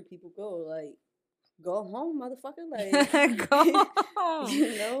where do people go. Like, go home, motherfucker. Like, Go home.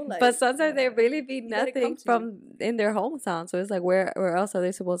 you know, like. But sometimes there really be gotta come nothing to from in their hometown. So it's like where else are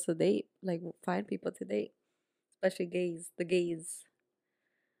they supposed to date? Like find people to date. Especially gays. The gays.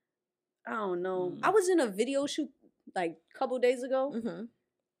 I don't know. Mm. I was in a video shoot like a couple days ago.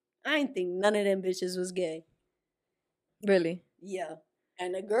 I didn't think none of them bitches was gay. Really? Yeah.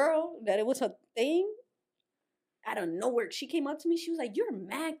 And the girl that it was her thing, out of nowhere, she came up to me. She was like, "You're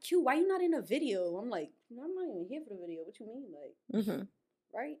mad cute. Why you not in a video?" I'm like, "No, I'm not even here for the video. What you mean? Like,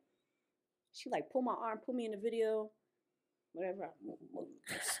 right?" She like pulled my arm, put me in the video. Whatever.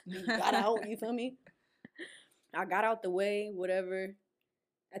 I got out, you feel me? I got out the way, whatever.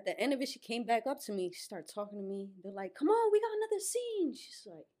 At the end of it, she came back up to me. She started talking to me. They're like, "Come on, we got another scene." She's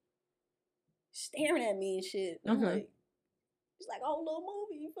like, staring at me and shit. I'm like, it's like a whole little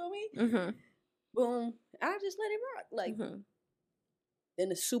movie, you feel me? Boom. I just let it rock. Like, then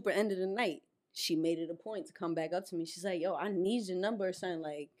the super end of the night, she made it a point to come back up to me. She's like, "Yo, I need your number or something,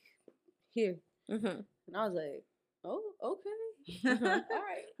 like, here." And I was like, "Oh, okay.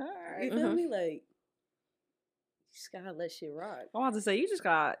 All right. You feel me? Like, you just gotta let shit rock. I want to say you just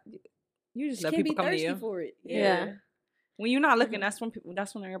let Can't people be come to thirsty you. for it. Yeah. When you're not looking, that's when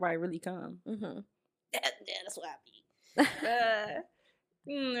everybody really come. That's what I be.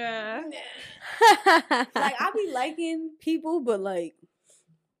 Yeah. Like, I be liking people, but like,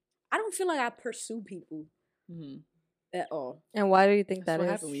 I don't feel like I pursue people at all. And why do you think That's that what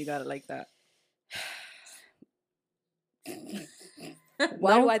is? happened when you got it like that.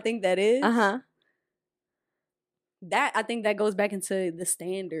 Why do I think that is? That I think that goes back into the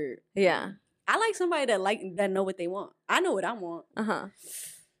standard. Yeah. I like somebody that know what they want. I know what I want. Uh-huh.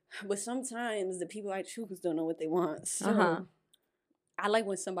 But sometimes the people I choose don't know what they want. So Uh-huh. I like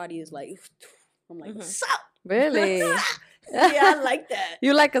when somebody is like, I'm like, what's up? Really? Yeah, I like that.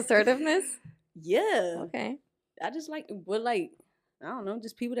 You like assertiveness? Yeah. Okay. I just like, but like, I don't know,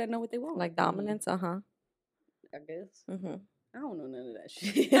 just people that know what they want. Like dominance? Uh-huh. I guess. Mm-hmm. I don't know none of that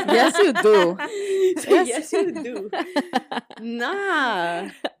shit. Yes, you do. Yes, you do. Nah.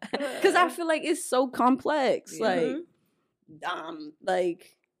 Because I feel like it's so complex. Yeah.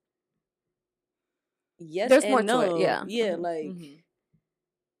 Like, yes, There's and more to no. it, yeah. Yeah, Mhm. like,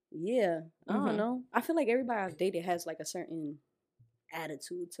 yeah. I Mhm. don't know. I feel like everybody I've dated has like a certain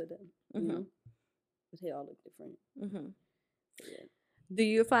attitude to them, you know? But they all look different. But yeah. Do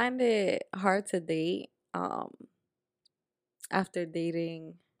you find it hard to date after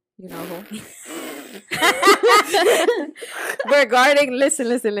dating, you know who? Regarding, listen.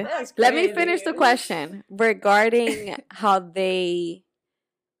 That's Let me crazy. finish the question. Regarding how they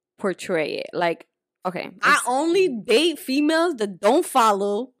portray it. Like, okay. I only date females that don't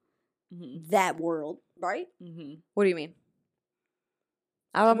follow that world, right? What do you mean?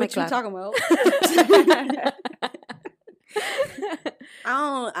 I don't What you talking about?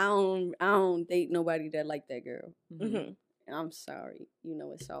 I don't date nobody that like that girl. And I'm sorry, you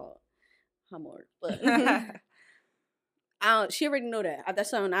know it's all humor, but she already know that. That's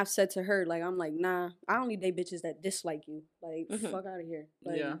something I've said to her. Like, I'm like, nah, I only date bitches that dislike you. Like, fuck out of here.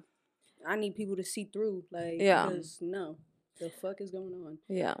 Like, Yeah. I need people to see through. Like, Yeah. because no, the fuck is going on?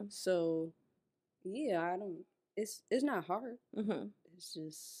 Yeah. So, yeah, I don't. It's not hard. It's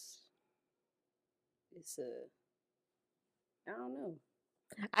just, it's a. I don't know.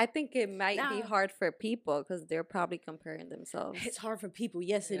 I think it might be Nah. hard for people because they're probably comparing themselves. It's hard for people.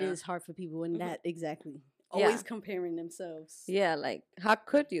 Yes, it Yeah. is hard for people, and that exactly. Yeah. Always comparing themselves. Yeah, like how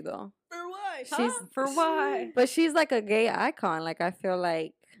could you though? For what? She's For why? but she's like a gay icon. Like I feel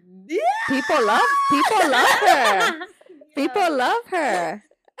like Yeah. people love her. People love her.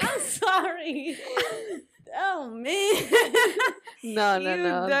 I'm sorry. Oh man. No, You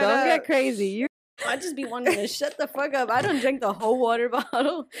don't better- get crazy. I just be wanting to shut the fuck up. I don't drink the whole water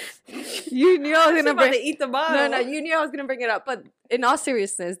bottle. You knew I was She's gonna about to bring. eat the bottle. No, you knew I was gonna bring it up. But in all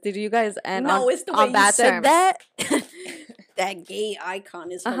seriousness, did you guys end No, on, it's the way on you bad said terms? that. That gay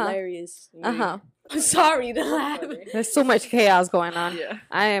icon is Uh-huh. hilarious. Uh-huh. I'm sorry to laugh. There's so much chaos going on. Yeah.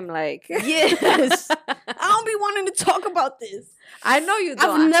 I am like, Yes. I don't be wanting to talk about this. I know you don't.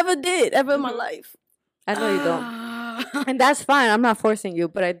 I've never did ever in my Mhm. life. I know you don't. don't. And that's fine. I'm not forcing you,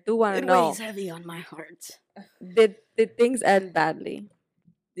 but I do want to It know, weighs heavy on my heart. did things end badly?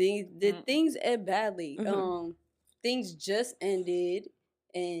 The things end badly. Mhm. Things just ended,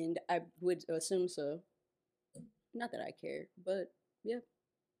 and I would assume so. Not that I care, but yeah,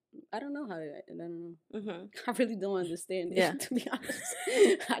 I don't know how. I don't know. Mm-hmm. I really don't understand. Yeah. It, to be honest,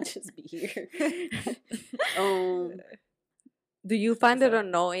 I just be here. Do you find it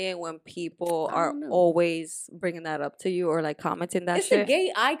annoying when people I are don't know. always bringing that up to you or like commenting that It's the shit?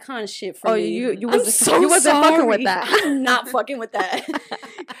 gay icon shit for Oh, me. you I'm wasn't- so you wasn't fucking with sorry. that. I'm not fucking with that.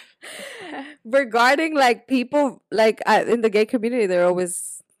 Regarding like people like in the gay community, they're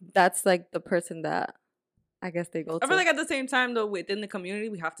always that's like the person that I guess they go to. I feel like at the same time though, within the community,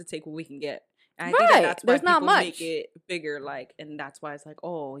 we have to take what we can get. And I think Right. that's why There's not people much. make it bigger, like, and that's why it's like,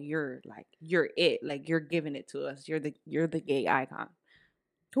 oh, you're it, like you're giving it to us. You're the gay icon.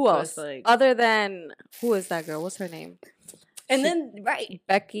 Who So else? it's like- Other than who is that girl? What's her name? And then right,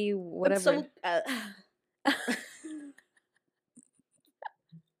 Becky, whatever. So,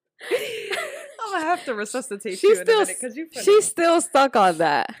 I'm gonna have to resuscitate She's you in a still minute because you. she's still stuck on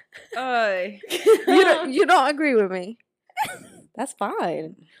that. You don't agree with me. That's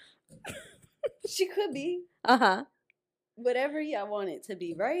fine. she could be Uh-huh. whatever y'all want it to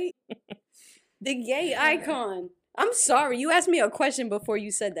be, right? The gay icon. I'm sorry, you asked me a question before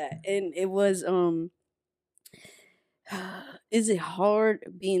you said that, and it was is it hard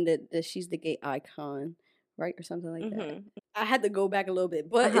being that she's the gay icon, right, or something like that? Mhm. I had to go back a little bit,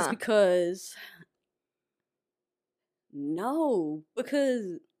 but it's Uh-huh. because no,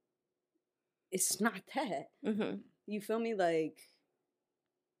 because it's not that. Mhm. You feel me? Like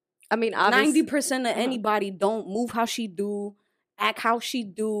I mean, obviously, 90% of Uh-huh. anybody don't move how she do, act how she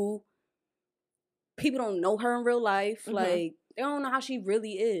do. People don't know her in real life. Mhm. Like they don't know how she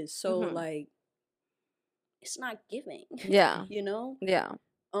really is. So Mhm. like, it's not giving. yeah, You know. yeah.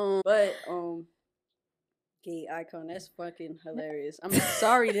 But gay icon. That's fucking hilarious. I'm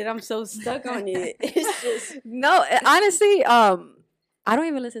sorry that I'm so stuck on it. It's just No, honestly, I don't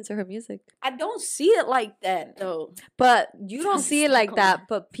even listen to her music. I don't see it like that though. But you don't I'm see it stuck like on that, that.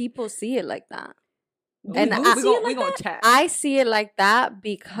 but people see it like that. we And we gonna chat. I see it like that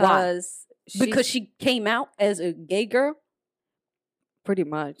because Because she came out as a gay girl. pretty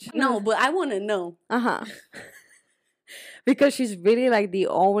much. No, but I want to know. Uh-huh. Because she's really like the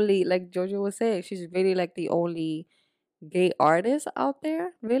only, like Jojo was saying, she's really like the only gay artist out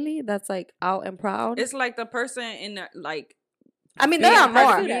there, really, that's like out and proud. It's like the person in the like. I mean, being there are part of the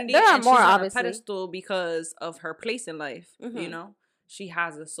more. community, There are and more, she's on a obviously. pedestal because of her place in life. You Mhm. know, she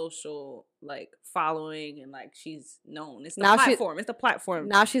has a social like following and like she's known. It's the Now she- platform. It's the platform.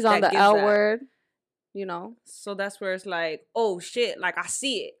 Now she's on that the gives L that. word, you know. So that's where it's like, oh shit, like I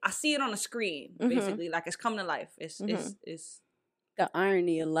see it. I see it on the screen. Mhm. Basically, like it's coming to life. It's Mhm. it's The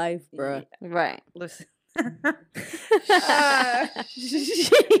irony of life, bruh. Right. listen.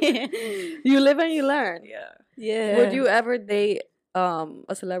 You live and you learn. Yeah. Yeah. Would you ever date a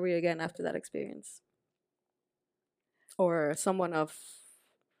celebrity again after that experience? Or someone of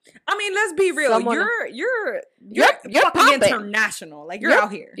I mean, let's be real. Someone- You're You're fucking popping. international. Like you're You're-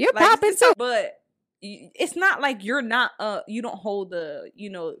 out here. you're Like, popping it's- too. But it's not like you're not. You don't hold the.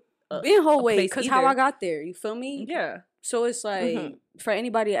 Being whole a way, place because how either. I got there, you feel me? Yeah. So it's like Mhm. for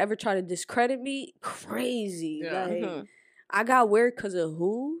anybody to ever try to discredit me, crazy. Yeah. Like Mhm. I got weird because of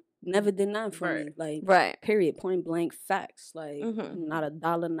who? Never did nothing for me. Right. Like Right. period, point blank facts. Like Mhm. not a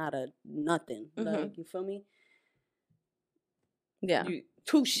dollar, not a nothing. Mhm. Like you feel me? Yeah.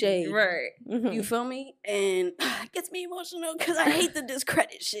 Touche. Right. Mhm. You feel me? And it gets me emotional because I hate the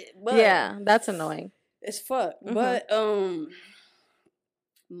discredit shit. But Yeah, that's annoying. it's fuck. Mhm. But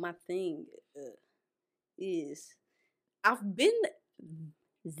my thing is I've been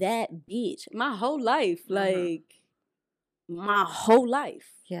that bitch my whole life. Mhm. Like my whole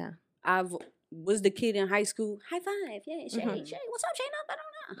life. Yeah. I've was the kid in high school. High five, yeah, Shay, Shay, what's up, Shayna? I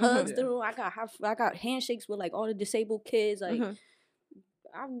don't know. Hugs through. I got handshakes with like all the disabled kids. Like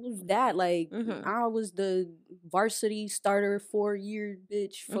I was that. Like I was the varsity starter 4-year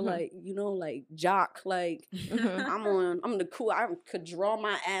bitch for like like jock. Like I'm the cool. I could draw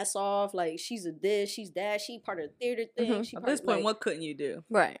my ass off. Like she's a this, she's that. She part of the theater thing. She At part this of, point, like, what couldn't you do?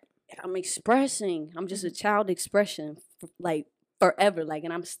 Right. I'm expressing. I'm just a child expression. Like. Forever, like,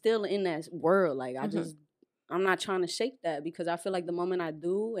 and I'm still in that world. Like, I'm not trying to shake that because I feel like the moment I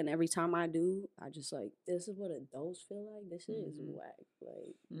do, and every time I do, I just like, this is what adults feel like. This is whack.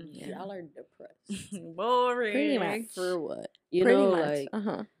 Like, y'all are depressed. Boring. Pretty much. For what? Pretty much.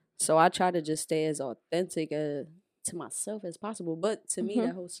 Like, so I try to just stay as authentic to myself as possible. But to me,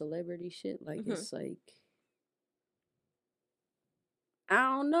 that whole celebrity shit, like, it's like, I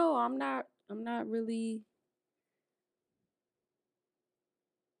don't know. I'm not really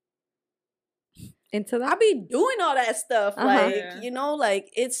into that. I be doing all that stuff. Like, like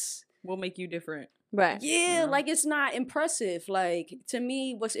it's will make you different. Right. Yeah, like it's not impressive. Like to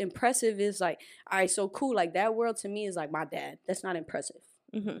me, what's impressive is like, all right, so cool. Like that world to me is like my dad. That's not impressive.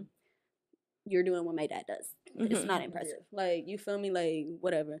 You're doing what my dad does. It's not impressive. Like, you feel me? Like,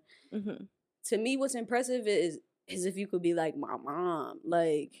 whatever. To me, what's impressive is if you could be like my mom.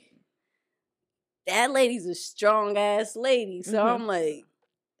 Like, that lady's a strong ass lady. So I'm like,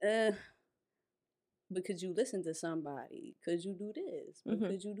 but could you listen to somebody? Could you do this?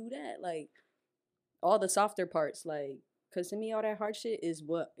 Could you do that? Like, all the softer parts, like, because to me, all that hard shit is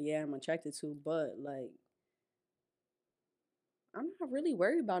what, I'm attracted to. But, like, I'm not really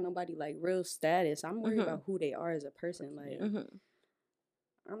worried about nobody, like, real status. I'm worried about who they are as a person. Like,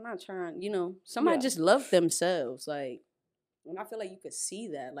 I'm not trying, somebody just love themselves. Like, and I feel like you could see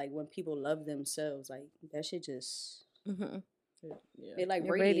that, like, when people love themselves, like, that shit just, it, like,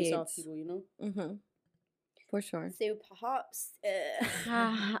 radiates off people, For sure. So perhaps,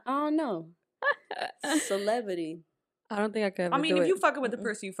 I don't know. Celebrity. I don't think I could ever I mean, do if it. you fucking with the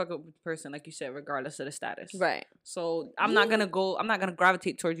person, you fucking with the person, like you said, regardless of the status. Right. So I'm not gonna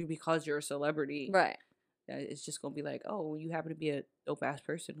gravitate towards you because you're a celebrity. Right. It's just gonna be like, oh, you happen to be a dope ass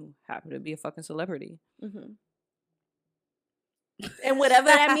person who happen to be a fucking celebrity. And whatever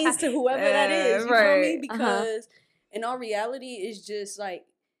that means to whoever that is, you feel me? Because in all reality, it's just like,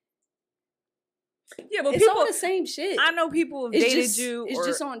 yeah, but it's people all the same shit. I know people have It's dated just, you. It's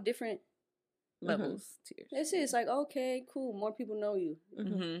just on different levels. Tiers. That's it. It's like, okay, cool. More people know you.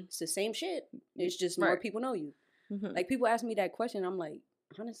 It's the same shit. It's just more people know you. Like, people ask me that question. I'm like,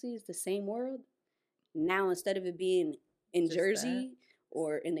 honestly, it's the same world. Now, instead of it being in just Jersey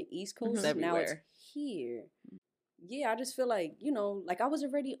or in the East Coast, now it's here. Yeah, I just feel like, like I was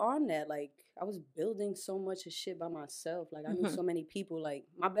already on that. Like, I was building so much of shit by myself. Like, I knew so many people. Like,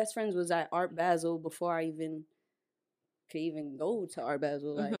 my best friends was at Art Basel before I even could even go to Art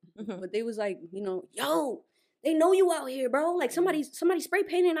Basel. Like, but they was like, yo, they know you out here, bro. Like, somebody spray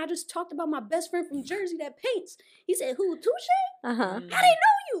painting. I just talked about my best friend from Jersey that paints. He said, who, Toushai? How they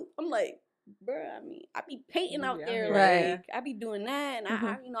know you? I'm like, bro, I mean, I be painting out there. Like, I be doing that.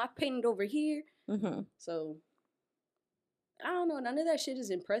 And I painted over here. So, I don't know. None of that shit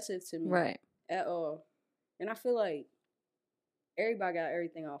is impressive to me. Right. At all. And I feel like everybody got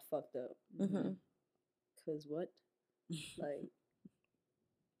everything all fucked up. Because what? Like,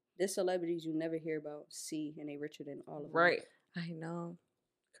 there's celebrities you never hear about, see, and they richer than all of them. Right. I know.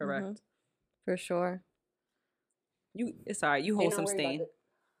 Correct. For sure. It's all right. You hold some stain.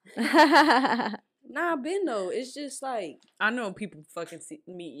 Nah, Ben, though. It's just like, I know people fucking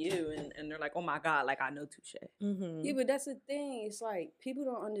meet you and they're like, oh my God, like I know Toushai. Yeah, but that's the thing. It's like, people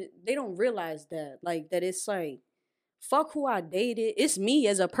they don't realize that. Like, that it's like, fuck who I dated. It's me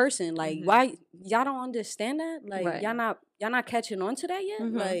as a person. Like, why y'all don't understand that? Like, y'all not catching on to that yet?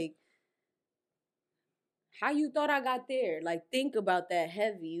 Like, how you thought I got there? Like, think about that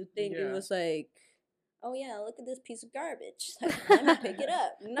heavy. You think it was like, oh yeah, look at this piece of garbage. Like, let me pick it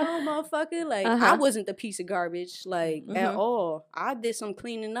up. No, motherfucker. Like, I wasn't the piece of garbage, like, at all. I did some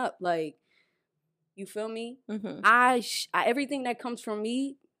cleaning up. Like, you feel me? I everything that comes from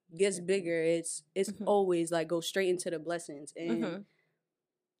me gets bigger. It's always like go straight into the blessings. And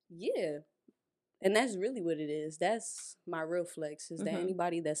yeah. And that's really what it is. That's my real flex, is that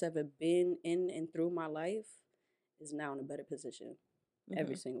anybody that's ever been in and through my life is now in a better position.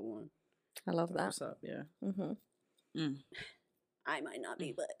 Every single one. I love that. What's up? Yeah. I might not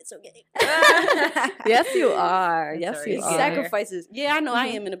be, but it's okay. Yes, you are. Yes, Sorry. you are. Sacrifices. Yeah, I know I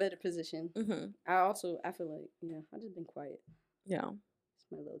am in a better position. I feel like, I just been quiet. Yeah. It's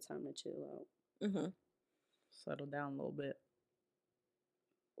my little time to chill out. settle down a little bit.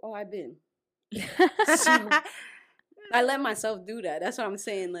 Oh, I've been. I let myself do that. That's what I'm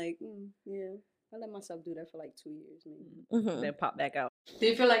saying. Like, yeah, I let myself do that for like 2 years, maybe. Then pop back out. Do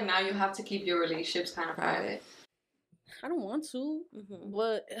you feel like now you have to keep your relationships kind of private? I don't want to,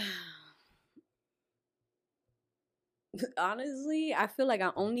 but honestly, I feel like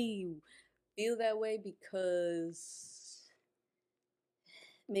I only feel that way because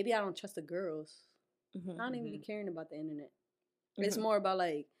maybe I don't trust the girls. I don't even be caring about the internet. It's more about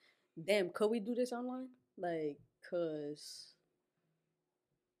like, damn, could we do this online? Like, cause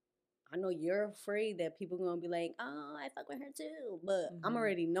I know you're afraid that people gonna be like, oh, I fuck with her too, but I'm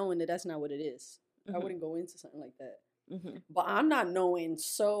already knowing that that's not what it is. I wouldn't go into something like that. But I'm not knowing,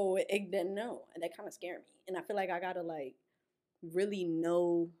 so it didn't know, and that kind of scared me. And I feel like I gotta like really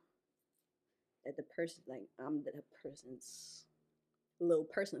know that the person, like, I'm the person's little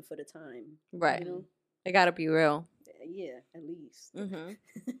person for the time, right? You know, it gotta be real. Yeah, at least.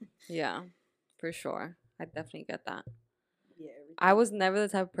 Yeah, for sure. I definitely get that. Yeah, I was never the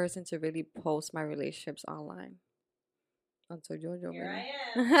type of person to really post my relationships online until Jojo. Here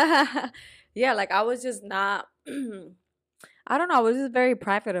I am. Yeah, like I was just not. I don't know. I was just very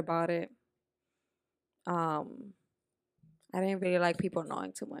private about it. I didn't really like people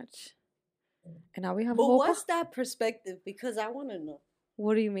knowing too much. And now we have. But what's that perspective? Because I want to know.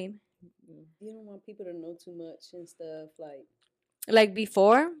 What do you mean? You don't want people to know too much and stuff, like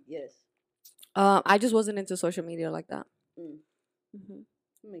before. Yes. I just wasn't into social media like that.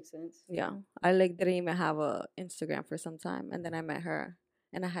 That makes sense. Yeah, I didn't even have a Instagram for some time, and then I met her,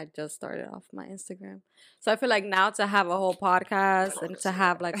 and I had just started off my Instagram. So I feel like now to have a whole podcast and to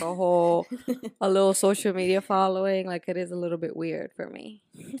have like a little social media following, like it is a little bit weird for me.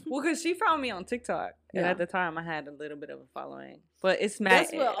 Well, because she found me on TikTok, and at the time I had a little bit of a following, but it's mad.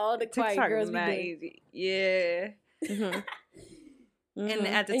 That's what all the quiet TikTok girls is be mad doing. easy. Yeah. And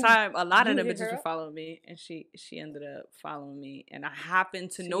at the time, a lot of the hit bitches her were up? following me, and she ended up following me, and I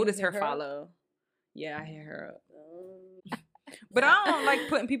happened to So you notice hit her her up? follow. Yeah, I hit her up. But I don't like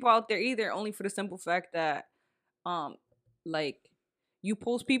putting people out there either, only for the simple fact that, like, you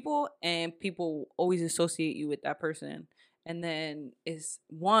post people and people always associate you with that person, and then it's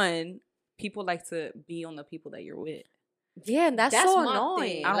people like to be on the people that you're with. Yeah, and that's so my annoying.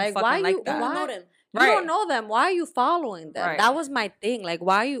 thing. I don't Like, fucking why like you? that. You don't Why? know them. You don't know them. Why are you following them? Right. That was my thing. Like,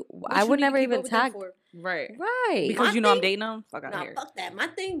 why you? I would never even tag. Right. Right. Because My you know I'm thing- dating them. Fuck out Nah, here. fuck that. My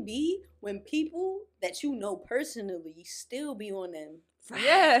thing be when people that you know personally still be on them.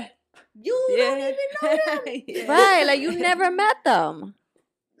 Yeah. You don't even know them. Yeah. Right. Like you never met them.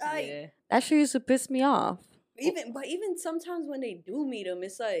 Like, Yeah. That shit used to piss me off. even sometimes when they do meet them,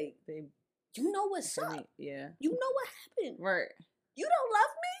 it's like, you know what's up. Yeah. You know what happened. Right. You don't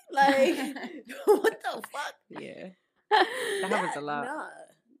love me? Like, what the fuck? Yeah. That happens a lot.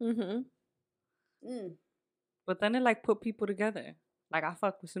 Nah. But then it like put people together. Like I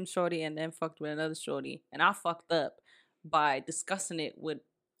fucked with some shorty and then fucked with another shorty. And I fucked up by discussing it with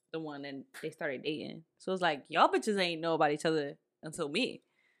the one and they started dating. So it's like, y'all bitches ain't know about each other until me.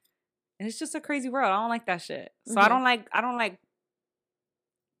 And it's just a crazy world. I don't like that shit. So I don't like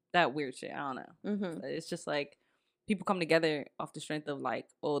that weird shit. I don't know. It's just like people come together off the strength of like,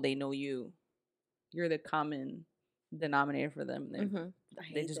 oh, they know you. You're the common denominator for them.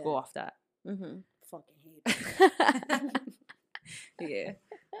 They just go off that. Fucking hate it. Yeah.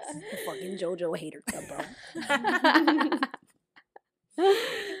 Fucking JoJo hater club, bro.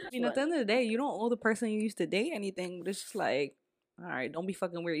 I mean, at the end of the day, you don't owe the person you used to date anything. But it's just like, all right, don't be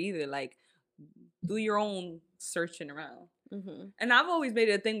fucking weird either. Like, do your own searching around. And I've always made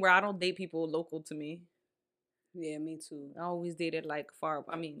it a thing where I don't date people local to me. Yeah, me too. I always dated like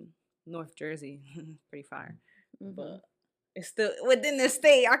North Jersey, pretty far. But it's still within the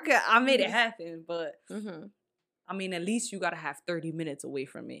state. I made it happen, but I mean, at least you gotta have 30 minutes away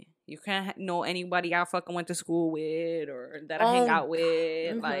from me. You can't know anybody I fucking went to school with or that I hang out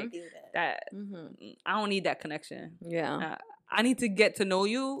with. Like that. I don't need that connection. Yeah. I need to get to know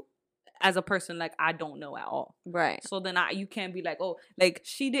you as a person like I don't know at all. Right. So then you can't be like, oh, like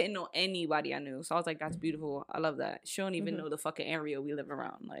she didn't know anybody I knew. So I was like, that's beautiful. I love that. She don't even know the fucking area we live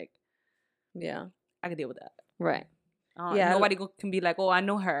around. Like, yeah, I could deal with that. Right. Yeah. Nobody can be like, oh, I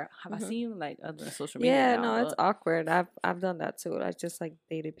know her. Have I seen you? Like, other than social media. Yeah, now, no, it's awkward. I've done that too. I just like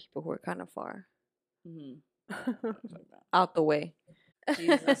dated people who are kind of far. Out the way.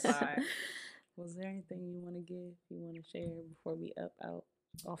 Jesus. Was there anything you want to give, you want to share before we out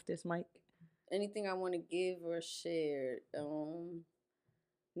off this mic? Anything I want to give or share?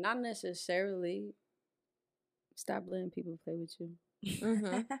 Not necessarily. Stop letting people play with you.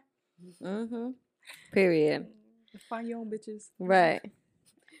 Period. Find your own bitches. Right.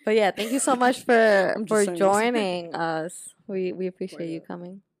 But yeah, thank you so much I'm just for saying. joining us. We appreciate Word you up.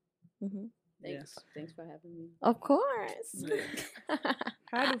 coming. Hmm. Thanks for having me. Of course.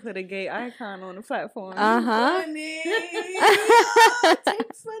 How to put a gay icon on the platform? Uh-huh. Funny.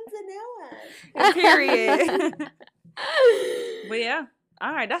 Takes fun to know us. Period. But yeah.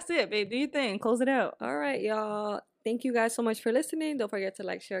 All right, that's it, babe. Do your thing. Close it out. All right, y'all. Thank you guys so much for listening. Don't forget to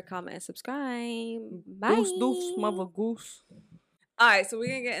like, share, comment, and subscribe. Bye. Goose, deuce, mother goose. All right, so we're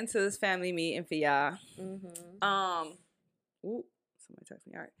gonna get into this family meeting for y'all. Ooh, somebody text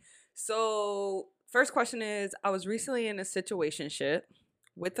me. All right. So first question is, I was recently in a situationship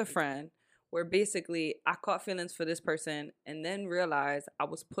with a friend where basically I caught feelings for this person and then realized I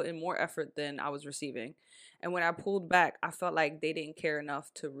was putting more effort than I was receiving. And when I pulled back, I felt like they didn't care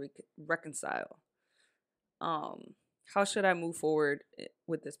enough to reconcile. How should I move forward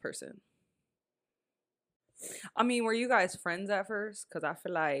with this person? I mean, were you guys friends at first? Because I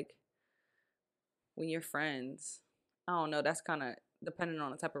feel like when you're friends, I don't know, that's kind of depending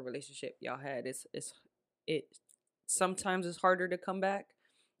on the type of relationship y'all had. It sometimes it's harder to come back.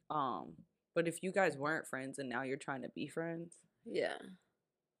 But if you guys weren't friends and now you're trying to be friends, Yeah.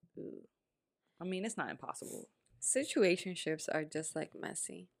 I mean, it's not impossible. Situationships are just like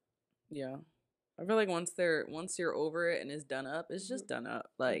messy. Yeah. I feel like once you're over it and it's done up, it's just done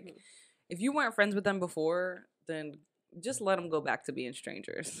up. Like, if you weren't friends with them before, then just let them go back to being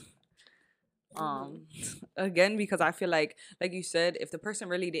strangers. Again, because I feel like you said, if the person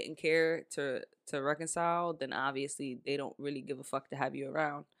really didn't care to reconcile, then obviously they don't really give a fuck to have you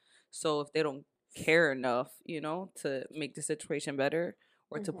around. So if they don't care enough, to make the situation better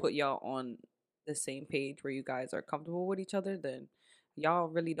or to put y'all on the same page where you guys are comfortable with each other, then y'all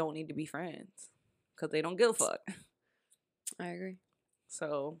really don't need to be friends because they don't give a fuck. I agree.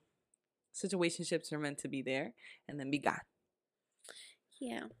 So situationships are meant to be there and then be gone.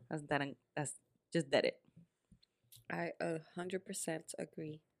 Yeah. That's just that it. I 100%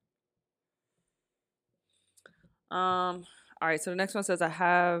 agree. All right, so the next one says, I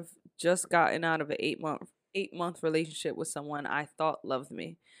have just gotten out of an 8-month relationship with someone I thought loved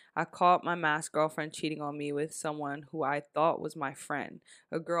me. I caught my masked girlfriend cheating on me with someone who I thought was my friend,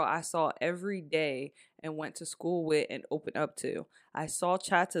 a girl I saw every day and went to school with and opened up to. I saw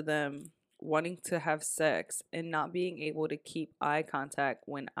chats of them wanting to have sex and not being able to keep eye contact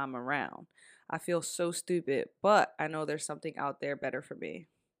when I'm around. I feel so stupid, but I know there's something out there better for me.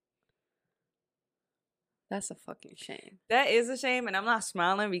 That's a fucking shame. That is a shame, and I'm not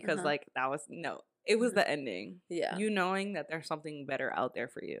smiling because it was the ending. Yeah. You knowing that there's something better out there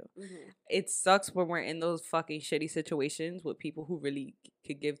for you. It sucks when we're in those fucking shitty situations with people who really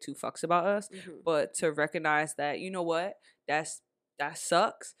could give two fucks about us, but to recognize that, you know what, that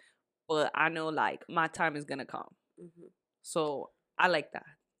sucks, but I know like my time is gonna come. So I like that.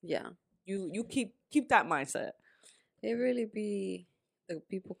 Yeah. You keep that mindset. It really be the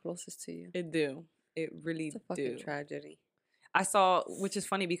people closest to you. It do. It really It's a fucking do. tragedy. I saw, which is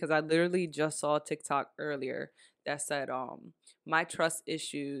funny because I literally just saw a TikTok earlier that said, my trust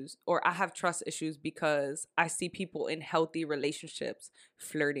issues, or I have trust issues because I see people in healthy relationships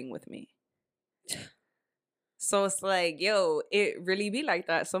flirting with me. So it's like, yo, it really be like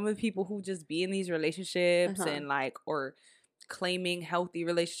that. Some of the people who just be in these relationships and like, or claiming healthy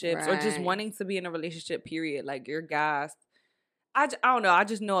relationships or just wanting to be in a relationship, period. Like, you're gassed. I don't know. I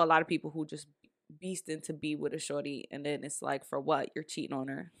just know a lot of people who just beasting to be with a shorty, and then it's like, for what? You're cheating on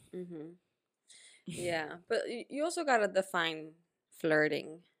her. Yeah, but you also gotta define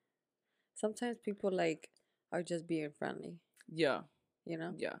flirting. Sometimes people like are just being friendly. Yeah.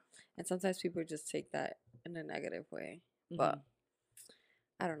 Yeah. And sometimes people just take that in a negative way. But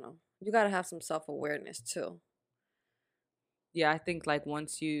I don't know. You gotta have some self-awareness too. Yeah, I think like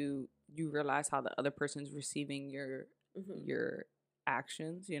once you realize how the other person's receiving your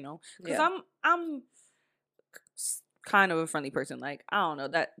actions, because I'm kind of a friendly person. Like, I don't know,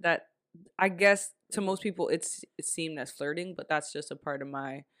 that I guess to most people it's seen as flirting, but that's just a part of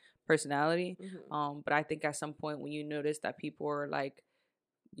my personality. But I think at some point when you notice that people are like,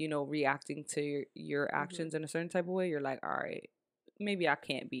 reacting to your actions in a certain type of way, you're like, all right, maybe I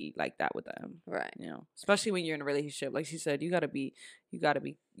can't be like that with them. Right. Especially when you're in a relationship. Like she said, you gotta be,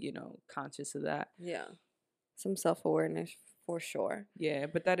 conscious of that. Yeah. Some self-awareness for sure. Yeah,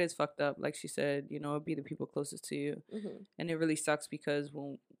 but that is fucked up. Like she said, it'd be the people closest to you. And it really sucks because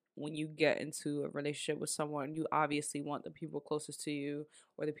when you get into a relationship with someone, you obviously want the people closest to you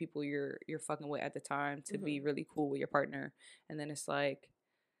or the people you're fucking with at the time to be really cool with your partner. And then it's like,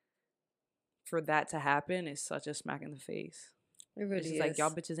 for that to happen is such a smack in the face. It really It's just is. like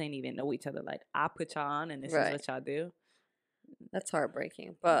y'all bitches ain't even know each other. Like I put y'all on, and this Right. is what y'all do. That's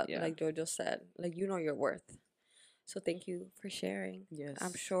heartbreaking. But Yeah. like Jojo said, like you know your worth. So thank you for sharing. Yes.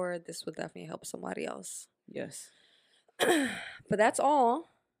 I'm sure this will definitely help somebody else. Yes. But that's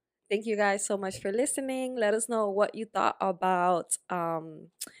all. Thank you guys so much for listening. Let us know what you thought about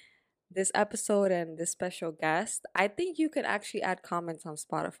this episode and this special guest. I think you can actually add comments on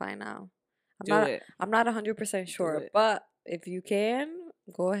Spotify now. I'm not 100% sure, but if you can,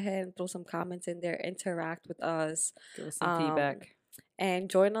 go ahead and throw some comments in there, interact with us. Give us some feedback. And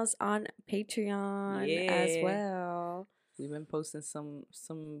join us on Patreon as well. We've been posting some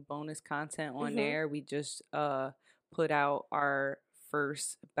bonus content on there. We just put out our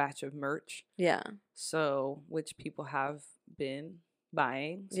first batch of merch. Yeah. So, which people have been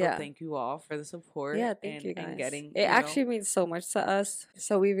buying. So thank you all for the support. Yeah, thank you guys. And getting it actually means so much to us.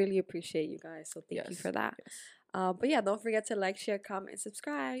 So we really appreciate you guys. So thank you for that. Yes. But yeah, don't forget to like, share, comment, and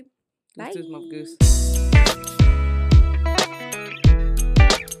subscribe. Bye. Goose.